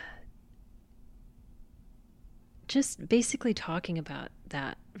just basically talking about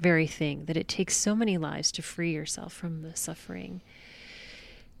that very thing, that it takes so many lives to free yourself from the suffering.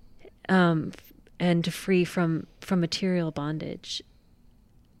 and to free from material bondage.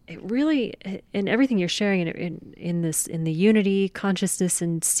 It really, in everything you're sharing in the unity consciousness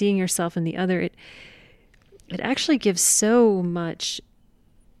and seeing yourself in the other, it actually gives so much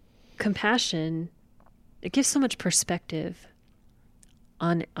compassion. It gives so much perspective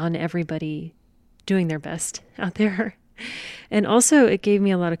on everybody doing their best out there. And also it gave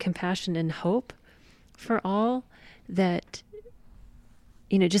me a lot of compassion and hope for all that,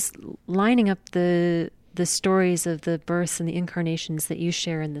 just lining up the stories of the births and the incarnations that you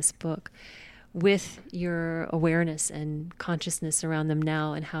share in this book with your awareness and consciousness around them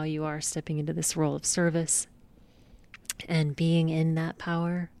now, and how you are stepping into this role of service and being in that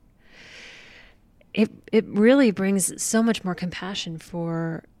power. It really brings so much more compassion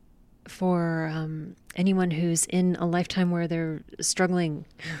for anyone who's in a lifetime where they're struggling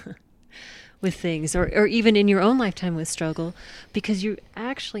with things, or even in your own lifetime with struggle, because you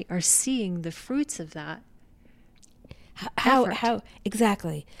actually are seeing the fruits of that. How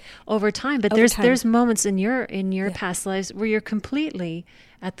exactly over time? But there's moments in your past lives where you're completely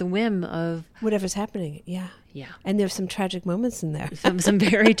at the whim of whatever's happening. Yeah. And there's some tragic moments in there. some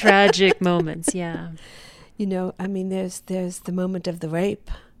very tragic moments. Yeah. There's the moment of the rape.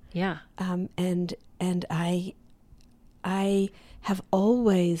 Yeah. And I have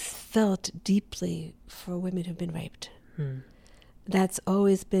always felt deeply for women who've been raped. That's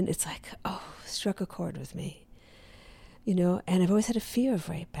always been. It's like, struck a chord with me. And I've always had a fear of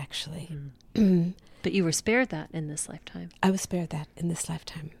rape, actually. But you were spared that in this lifetime. I was spared that in this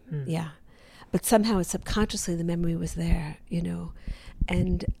lifetime, yeah. But somehow, subconsciously, the memory was there,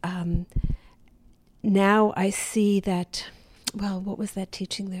 And now I see that, what was that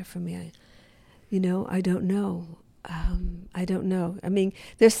teaching there for me? I don't know. I don't know. I mean,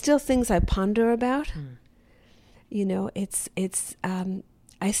 there's still things I ponder about.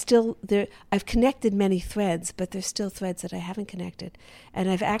 I've connected many threads, but there's still threads that I haven't connected. And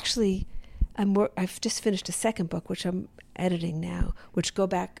I've just finished a second book, which I'm editing now, which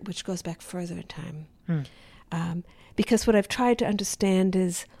goes back further in time. Because what I've tried to understand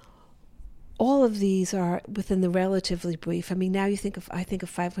is all of these are within the relatively brief. I mean, now I think of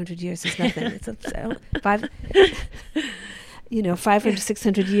 500 years as nothing. It's 500,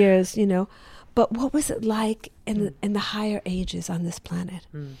 600 years, But what was it like in the higher ages on this planet,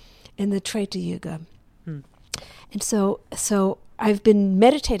 in the Treta Yuga? And so I've been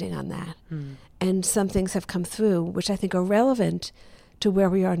meditating on that, and some things have come through which I think are relevant to where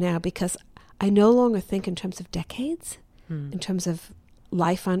we are now, because I no longer think in terms of decades, in terms of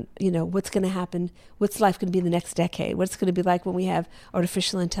life on, what's going to happen, what's life going to be in the next decade, what's going to be like when we have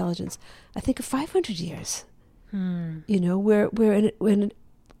artificial intelligence. I think of 500 years. We're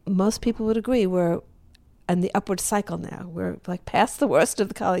most people would agree we're in the upward cycle now. We're like past the worst of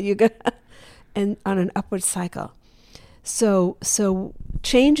the Kali Yuga and on an upward cycle. So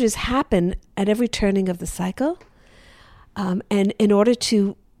changes happen at every turning of the cycle. And in order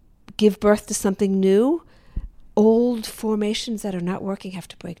to give birth to something new, old formations that are not working have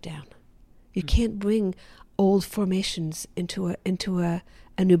to break down. You can't bring old formations into a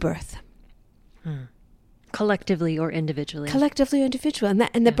new birth. Collectively or individually.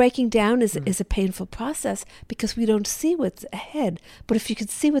 And the breaking down is a painful process, because we don't see what's ahead. But if you could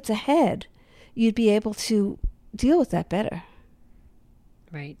see what's ahead, you'd be able to deal with that better.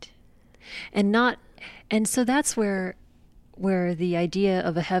 Right. And so that's where the idea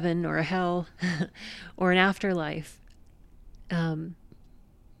of a heaven or a hell or an afterlife kind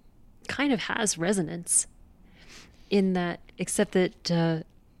of has resonance in that, except that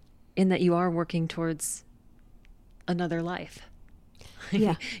you are working towards another life.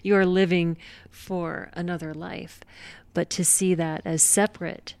 Yeah. You are living for another life. But to see that as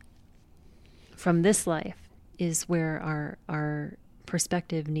separate from this life is where our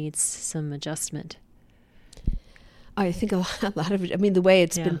perspective needs some adjustment. I think a lot of it, I mean, the way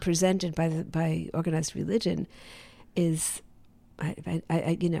it's been presented by organized religion is, I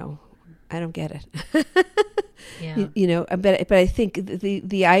don't get it. But I think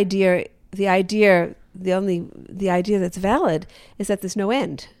the idea that's valid is that there's no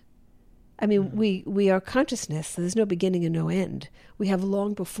end. I mean, we are consciousness, so there's no beginning and no end. We have a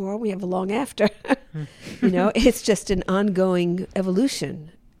long before, we have a long after. It's just an ongoing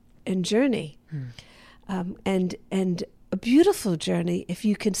evolution and journey. And a beautiful journey if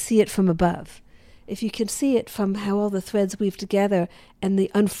you can see it from above. If you can see it from how all the threads weave together, and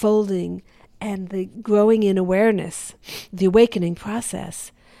the unfolding and the growing in awareness, the awakening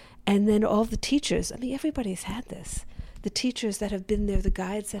process. And then all the teachers, I mean, everybody's had this. The teachers that have been there, the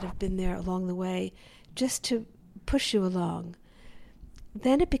guides that have been there along the way, just to push you along.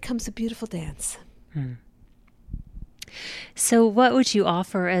 then it becomes a beautiful dance. So what would you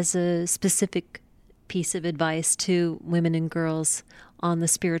offer as a specific piece of advice to women and girls on the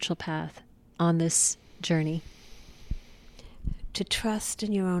spiritual path, on this journey? To trust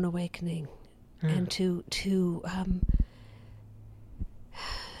in your own awakening, and to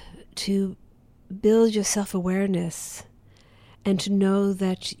build your self-awareness, and to know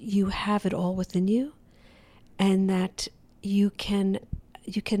that you have it all within you, and that you can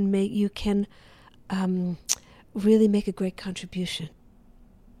really make a great contribution.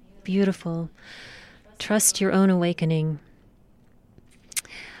 Beautiful. Trust your own awakening.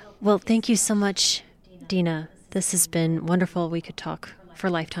 Well, thank you so much, Dina. This has been wonderful. We could talk for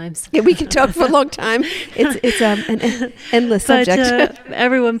lifetimes. Yeah, we could talk for a long time. It's an endless subject.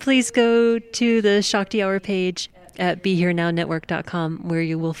 Everyone, please go to the Shakti Hour page at BeHereNowNetwork.com, where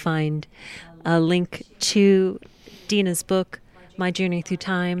you will find a link to Dina's book, My Journey Through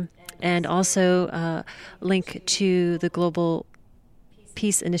Time, and also a link to the Global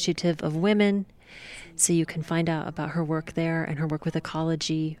Peace Initiative of Women, so you can find out about her work there and her work with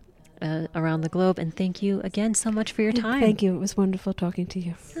ecology around the globe. And thank you again so much for your time. Thank you. It was wonderful talking to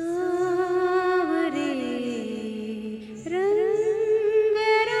you.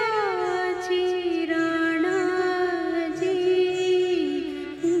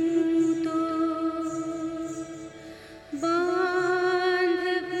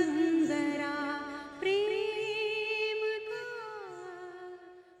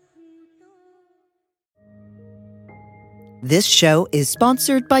 This show is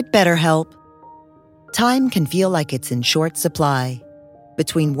sponsored by BetterHelp. Time can feel like it's in short supply.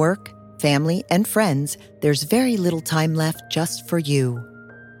 Between work, family, and friends, there's very little time left just for you.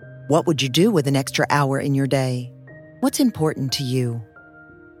 What would you do with an extra hour in your day? What's important to you?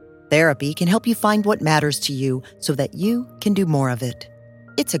 Therapy can help you find what matters to you so that you can do more of it.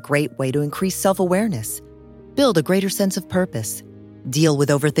 It's a great way to increase self-awareness, build a greater sense of purpose, deal with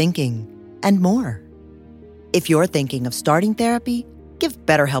overthinking, and more. If you're thinking of starting therapy, give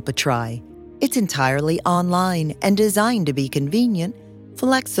BetterHelp a try. It's entirely online and designed to be convenient,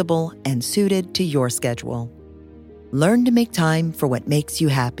 flexible, and suited to your schedule. Learn to make time for what makes you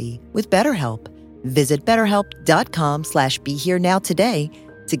happy with BetterHelp. Visit BetterHelp.com/BeHereNow today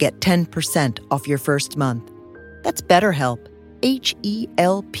to get 10% off your first month. That's BetterHelp,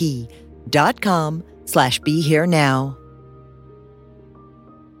 HELP.com/BeHereNow.